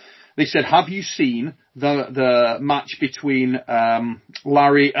freak. They said, have you seen the match between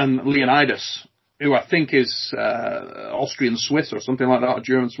Larry and Leonidas, who I think is Austrian Swiss or something like that, or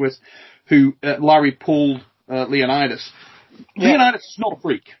German Swiss, who Larry pulled Leonidas. Yeah. Leonidas is not a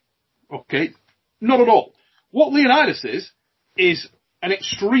freak. Okay? Not at all. What Leonidas is an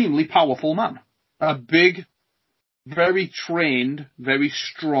extremely powerful man. A big, very trained, very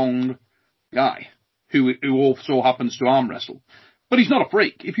strong guy who also happens to arm wrestle. But he's not a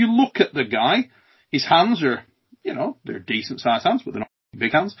freak. If you look at the guy, his hands are, you know, they're decent sized hands, but they're not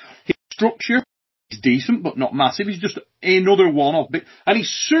big hands. His structure is decent, but not massive. He's just another one of big, and he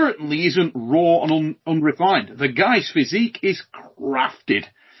certainly isn't raw and unrefined. The guy's physique is crafted.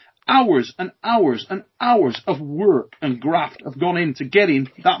 Hours and hours and hours of work and graft have gone into getting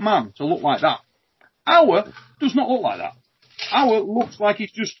that man to look like that. Our does not look like that. Our looks like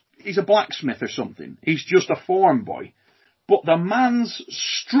he's a blacksmith or something. He's just a farm boy. But the man's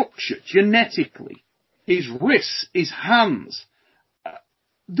structure, genetically, his wrists, his hands,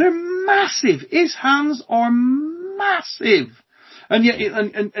 they're massive. His hands are massive. And yet,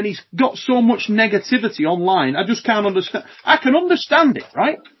 and he's got so much negativity online, I just can't understand. I can understand it,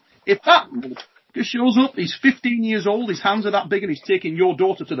 right? If that just shows up, he's 15 years old, his hands are that big, and he's taking your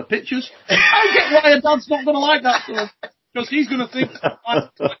daughter to the pictures, I get why a dad's not going to like that. Because he's going to think, my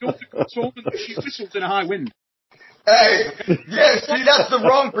daughter comes home and she whistles in a high wind. Hey, yeah, see, that's the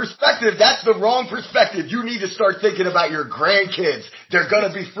wrong perspective. That's the wrong perspective. You need to start thinking about your grandkids. They're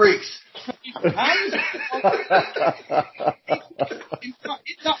gonna be freaks. In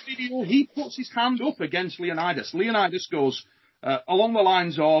that video, he puts his hand up against Leonidas. Leonidas goes along the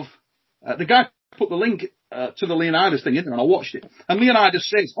lines of, the guy put the link to the Leonidas thing in there, and I watched it. And Leonidas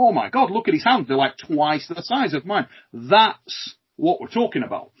says, oh my God, look at his hands. They're like twice the size of mine. That's what we're talking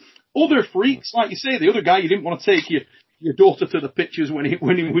about. Other freaks, like you say, the other guy, you didn't want to take your daughter to the pictures when he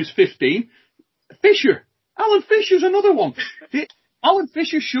was 15. Fisher. Alan Fisher's another one. Alan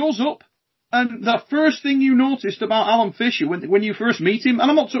Fisher shows up, and the first thing you noticed about Alan Fisher when you first meet him, and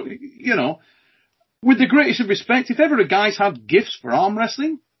I'm not talking, you know, with the greatest of respect, if ever a guy's had gifts for arm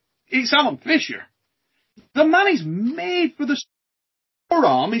wrestling, it's Alan Fisher. The man is made for the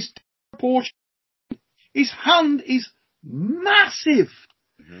forearm, his proportion. His hand is massive.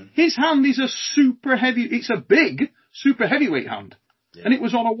 Mm-hmm. His hand is a it's a big, super heavyweight hand. Yeah. And it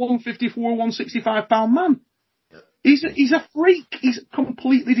was on a 154, 165 pound man. Yep. He's a freak. He's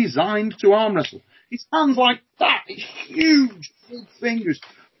completely designed to arm wrestle. His hands like that. It's huge, big fingers.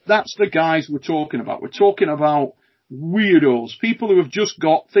 That's the guys we're talking about. We're talking about weirdos, people who have just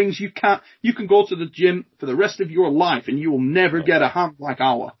got things you can go to the gym for the rest of your life and you will never get a hand like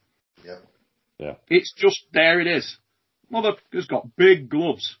our. Yeah. Yeah. It's just, there it is. Motherfucker's got big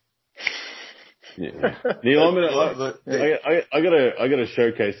gloves. Yeah. Neil, I gotta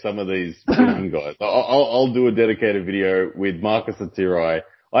showcase some of these young guys. I'll do a dedicated video with Marcus Atirai.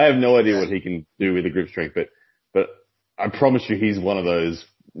 I have no idea what he can do with the grip strength, but I promise you he's one of those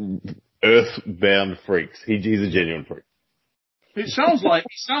earthbound freaks. He's a genuine freak. It sounds like,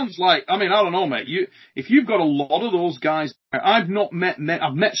 I mean, I don't know, mate. If you've got a lot of those guys, I've met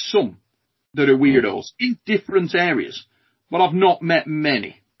some that are weirdos in different areas, but I've not met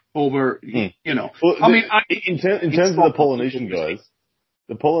many over, you know. Well, in terms of the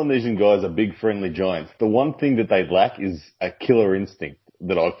Polynesian guys are big friendly giants. The one thing that they lack is a killer instinct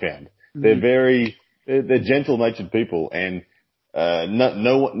that I've found. Mm-hmm. They're gentle-natured people, and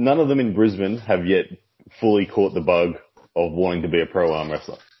none of them in Brisbane have yet fully caught the bug of wanting to be a pro arm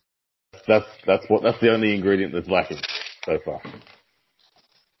wrestler. That's the only ingredient that's lacking so far.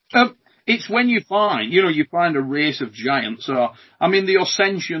 It's when you find a race of giants. I mean, the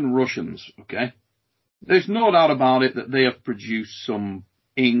Ascension Russians, okay? There's no doubt about it that they have produced some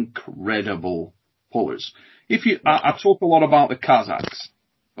incredible pullers. I talk a lot about the Kazakhs,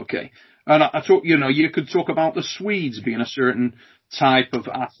 okay? And I talk, you could talk about the Swedes being a certain type of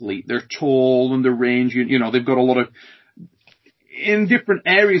athlete. They're tall and they're ranging, they've got a lot of, in different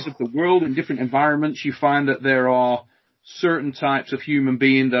areas of the world, in different environments, you find that there are certain types of human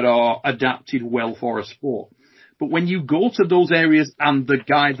being that are adapted well for a sport. But when you go to those areas and the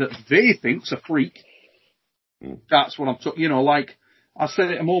guy that they think's a freak, that's what I'm talking, like I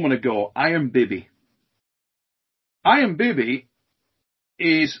said it a moment ago, Iron Bibi. Iron Bibi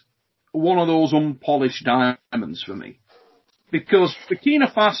is one of those unpolished diamonds for me. Because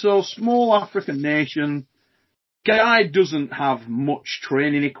Burkina Faso, small African nation, guy doesn't have much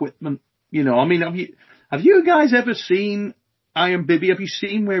training equipment. Have you guys ever seen Iron Bibi? Have you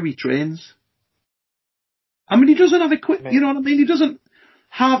seen where he trains? I mean, he doesn't have equipment, you know what I mean? He doesn't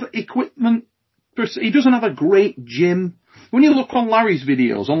have equipment. He doesn't have a great gym. When you look on Larry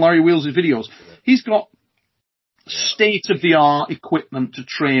Wheels' videos, he's got state-of-the-art equipment to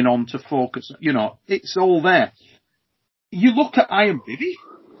train on, to focus. It's all there. You look at Iron Bibi.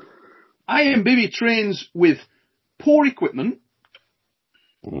 Iron Bibi trains with poor equipment.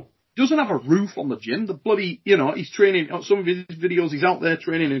 Doesn't have a roof on the gym. The bloody, he's training, some of his videos, he's out there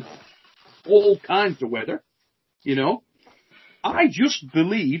training in all kinds of weather. I just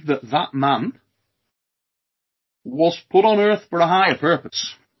believe that man was put on earth for a higher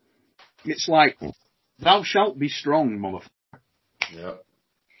purpose. It's like, thou shalt be strong, motherfucker. Yep.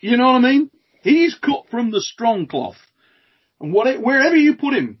 You know what I mean? He's cut from the strong cloth. And wherever you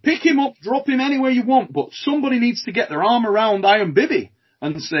put him, pick him up, drop him anywhere you want, but somebody needs to get their arm around Iron Bibi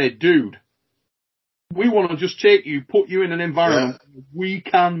and say, dude, we want to just take you, put you in an environment where we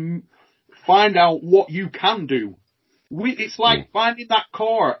can find out what you can do. It's like finding that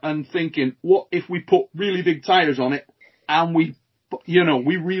car and thinking, what if we put really big tires on it and we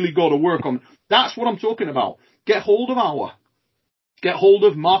really got to work on it. That's what I'm talking about. Get hold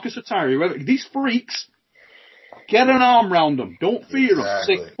of Marcus Atari, these freaks, get an arm round them. Don't fear them.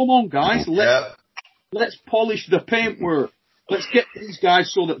 Say, come on guys, let's polish the paintwork. Let's get these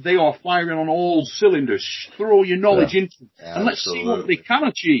guys so that they are firing on all cylinders. Throw your knowledge into them, and let's see what they can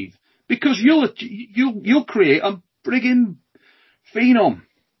achieve. Because you'll create a friggin' phenom.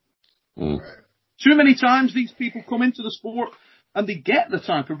 Too many times these people come into the sport and they get the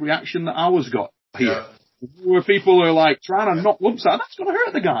type of reaction that ours got here, where people are like trying to knock lumps out. That's going to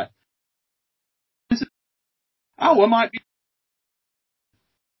hurt the guy. Our might be,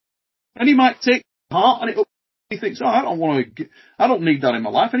 and he might take heart, and he thinks, I don't need that in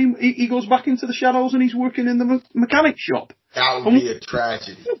my life, and he goes back into the shadows and he's working in the mechanic shop. That would be a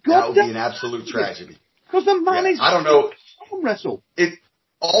tragedy. That would be an absolute tragedy. Because the man is, I don't know, wrestle.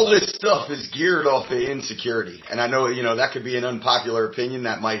 All this stuff is geared off of insecurity. And I know, that could be an unpopular opinion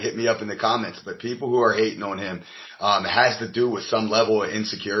that might hit me up in the comments, but people who are hating on him, it has to do with some level of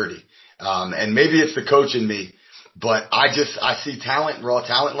insecurity. And maybe it's the coach in me, But I see talent, raw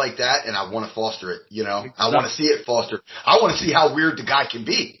talent like that, and I want to foster it, you know? Exactly. I want to see it fostered. I want to see how weird the guy can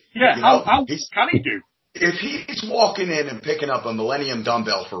be. Yeah, you know? how can he do? If he's walking in and picking up a Millennium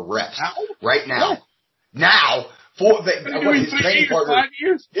dumbbell for reps right now,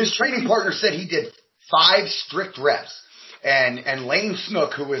 his training partner said he did 5 strict reps. And Lane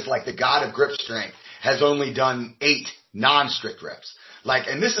Snook, who is like the god of grip strength, has only done 8 non-strict reps. Like,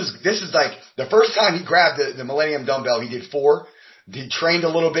 and this is like the first time he grabbed the Millennium dumbbell, he did 4. He trained a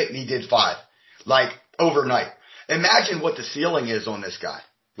little bit and he did 5, like overnight. Imagine what the ceiling is on this guy,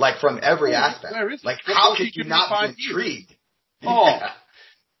 like from every aspect. Like, how could you not be intrigued? Yeah.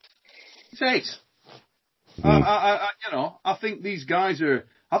 It's 8. I think these guys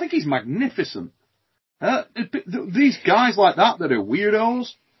I think he's magnificent. These guys like that are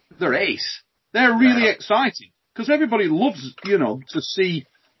weirdos, they're ace. They're really exciting. Because everybody loves, to see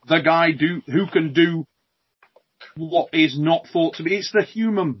the guy who can do what is not thought to be. It's the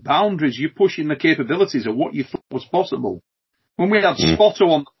human boundaries. You're pushing the capabilities of what you thought was possible. When we had Spotto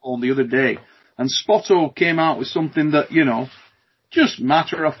on the phone the other day, and Spotto came out with something that, just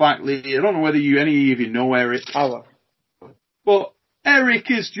matter-of-factly, I don't know whether any of you know Eric. But Eric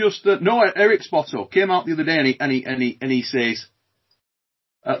is just Eric Spotto came out the other day and he says,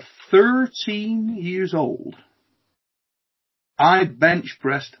 at 13 years old, I bench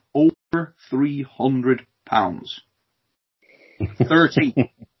pressed over 300 pounds. 13.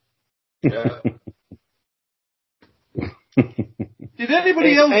 Yeah. Did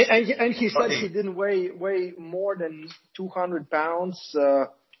anybody else? And he said he didn't weigh more than 200 pounds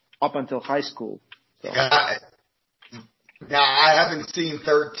up until high school. So. Now, I haven't seen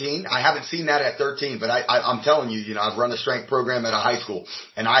 13. I haven't seen that at 13, but I'm telling you, I've run a strength program at a high school,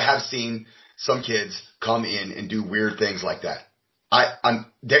 and I have seen some kids come in and do weird things like that.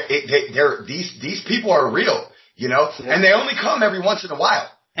 These people are real, and they only come every once in a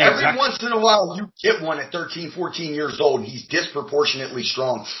while. Exactly. Every once in a while, you get one at 13, 14 years old, and he's disproportionately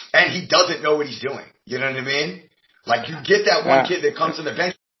strong, and he doesn't know what he's doing. You know what I mean? Like, you get that one kid that comes in the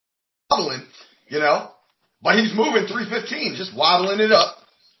bench wobbling, but he's moving 315, just wobbling it up.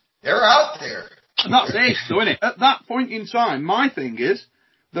 They're out there. And that's ace, though, isn't it? At that point in time, my thing is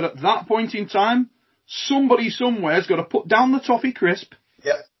that at that point in time, somebody somewhere's got to put down the toffee crisp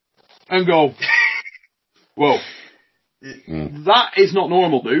and go, whoa, that is not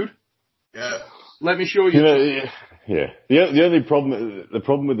normal, dude. Yeah. Let me show you. The only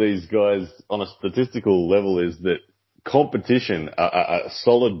problem with these guys on a statistical level is that competition, a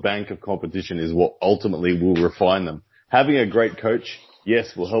solid bank of competition is what ultimately will refine them. Having a great coach,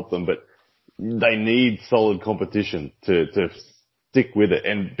 yes, will help them, but they need solid competition to stick with it.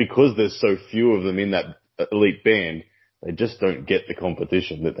 And because there's so few of them in that elite band, they just don't get the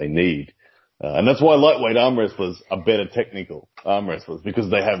competition that they need. And that's why lightweight arm wrestlers are better technical arm wrestlers, because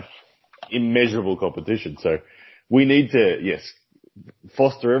they have immeasurable competition. So we need to,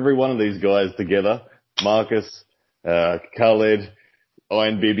 foster every one of these guys together. Marcus, Khaled,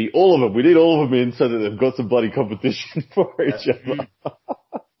 Iron Bibi, all of them. We need all of them in so that they've got some bloody competition for each other.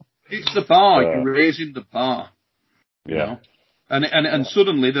 It's the bar. You're raising the bar. Yeah. And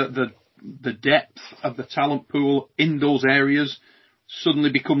suddenly the depth of the talent pool in those areas suddenly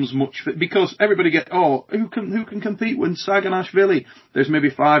becomes much, because everybody who can compete with Saganashvili? There's maybe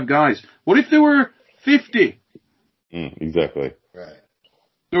 5 guys. What if there were 50? Exactly. Right.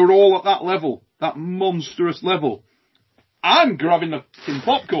 They were all at that level, that monstrous level. I'm grabbing the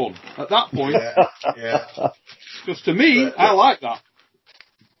popcorn at that point. Yeah. Because to me, I like that.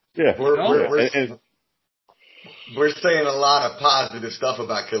 Yeah. We're saying a lot of positive stuff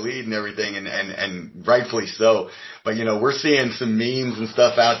about Khalid and everything, and rightfully so. But, we're seeing some memes and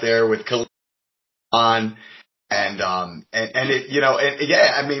stuff out there with Khalid on, and I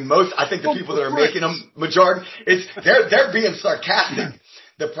think the people that are making them majority, they're being sarcastic.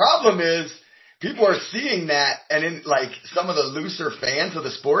 The problem is people are seeing that, and in like some of the looser fans of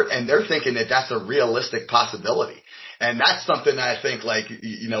the sport, and they're thinking that that's a realistic possibility. And that's something that I think, like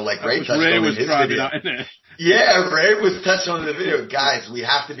Ray touched on in his video. Yeah, Ray was touching on in the video. Guys, we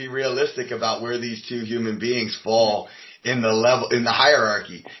have to be realistic about where these two human beings fall in the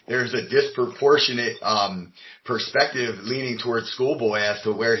hierarchy. There's a disproportionate perspective leaning towards Schoolboy as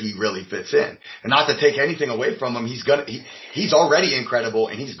to where he really fits in. And not to take anything away from him, he's already incredible,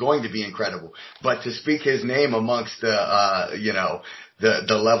 and he's going to be incredible. But to speak his name amongst the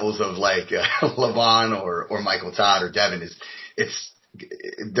levels of like Levon or Michael Todd or Devin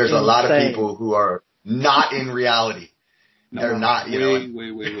there's a lot of people who are not in reality. They're not, Wait.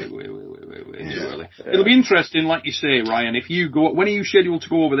 It'll be interesting, like you say, Ryan, if you go, when are you scheduled to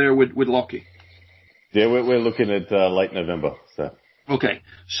go over there with Lockie? Yeah, we're looking at late November. So Okay,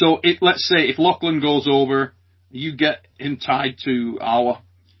 so let's say if Lachlan goes over, you get him tied to our.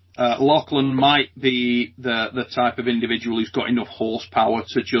 Lachlan might be the type of individual who's got enough horsepower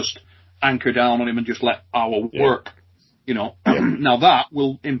to just anchor down on him and just let our work. You know, now that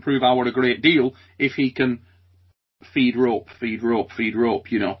will improve our a great deal if he can feed rope.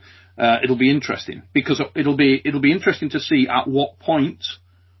 You know, it'll be interesting because it'll be interesting to see at what point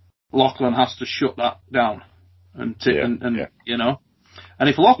Lachlan has to shut that down and you know, and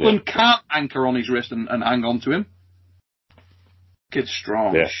if Lachlan can't anchor on his wrist and hang on to him, kid's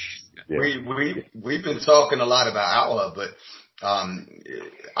strong. Yeah. We've been talking a lot about Ala, but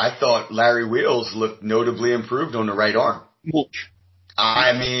I thought Larry Wheels looked notably improved on the right arm. Much.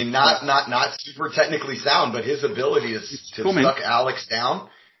 I mean, not super technically sound, but his ability to suck Alex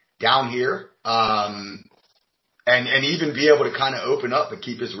down here, and even be able to kind of open up and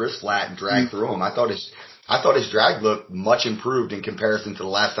keep his wrist flat and drag through him. I thought his drag looked much improved in comparison to the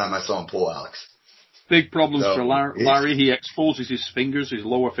last time I saw him pull Alex. Big problems for Larry. He exposes his fingers. His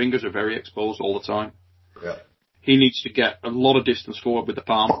lower fingers are very exposed all the time. Yeah. He needs to get a lot of distance forward with the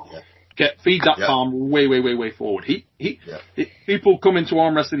palm. Yeah. Feed that palm way forward. People come into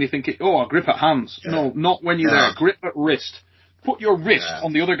arm wrestling, they think, I grip at hands. Yeah. No, not when you're there. Grip at wrist. Put your wrist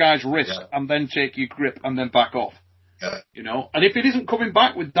on the other guy's wrist and then take your grip and then back off. Yeah. You know, and if it isn't coming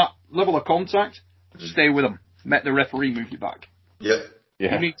back with that level of contact, stay with him. Let the referee move you back. Yeah.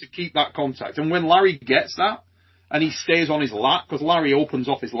 You need to keep that contact. And when Larry gets that, and he stays on his lat, because Larry opens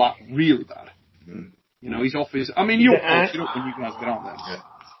off his lat really bad. Mm. You know, he's off his... I mean, you'll post it up when you guys get out there.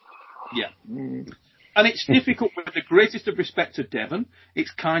 Yeah. And it's difficult, with the greatest of respect to Devon,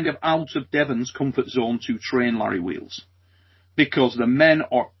 it's kind of out of Devon's comfort zone to train Larry Wheels. Because the men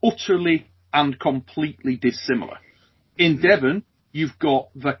are utterly and completely dissimilar. In Devon, you've got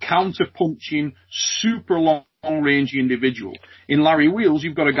the counter-punching, super long-range individual. In Larry Wheels,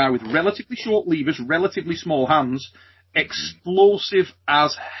 you've got a guy with relatively short levers, relatively small hands, explosive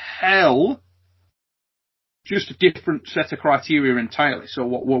as hell, just a different set of criteria entirely. So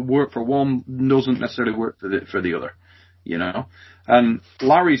what will work for one doesn't necessarily work for the other, you know. And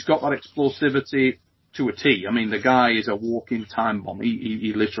Larry's got that explosivity to a T. I mean, the guy is a walking time bomb.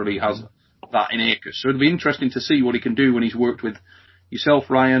 He literally has that in acres. So it'll be interesting to see what he can do when he's worked with yourself,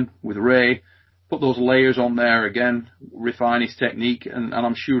 Ryan, with Ray, put those layers on there again, refine his technique, and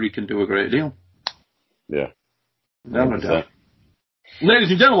I'm sure he can do a great deal. Yeah. No doubt.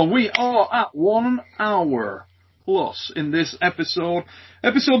 Ladies and gentlemen, we are at 1 hour plus in this episode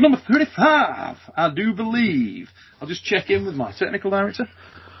number 35, I do believe. I'll just check in with my technical director.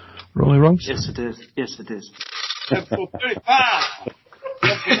 Rolling wrongs? Yes, it is. Episode 35.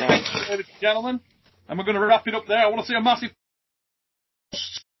 Ladies and gentlemen, and we're going to wrap it up there. I want to say a massive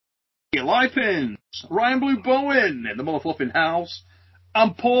Liepins, Ryan Blue Bowen in the Mother Fluffing House,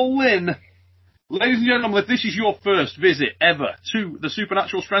 and Paul Linn. Ladies and gentlemen, if this is your first visit ever to the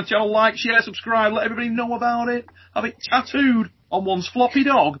Supernatural Strength channel, like, share, subscribe, let everybody know about it, have it tattooed on one's floppy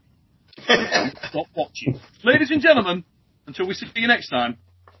dog. Stop watching. Ladies and gentlemen, until we see you next time,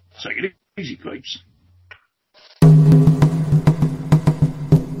 take it easy, peeps.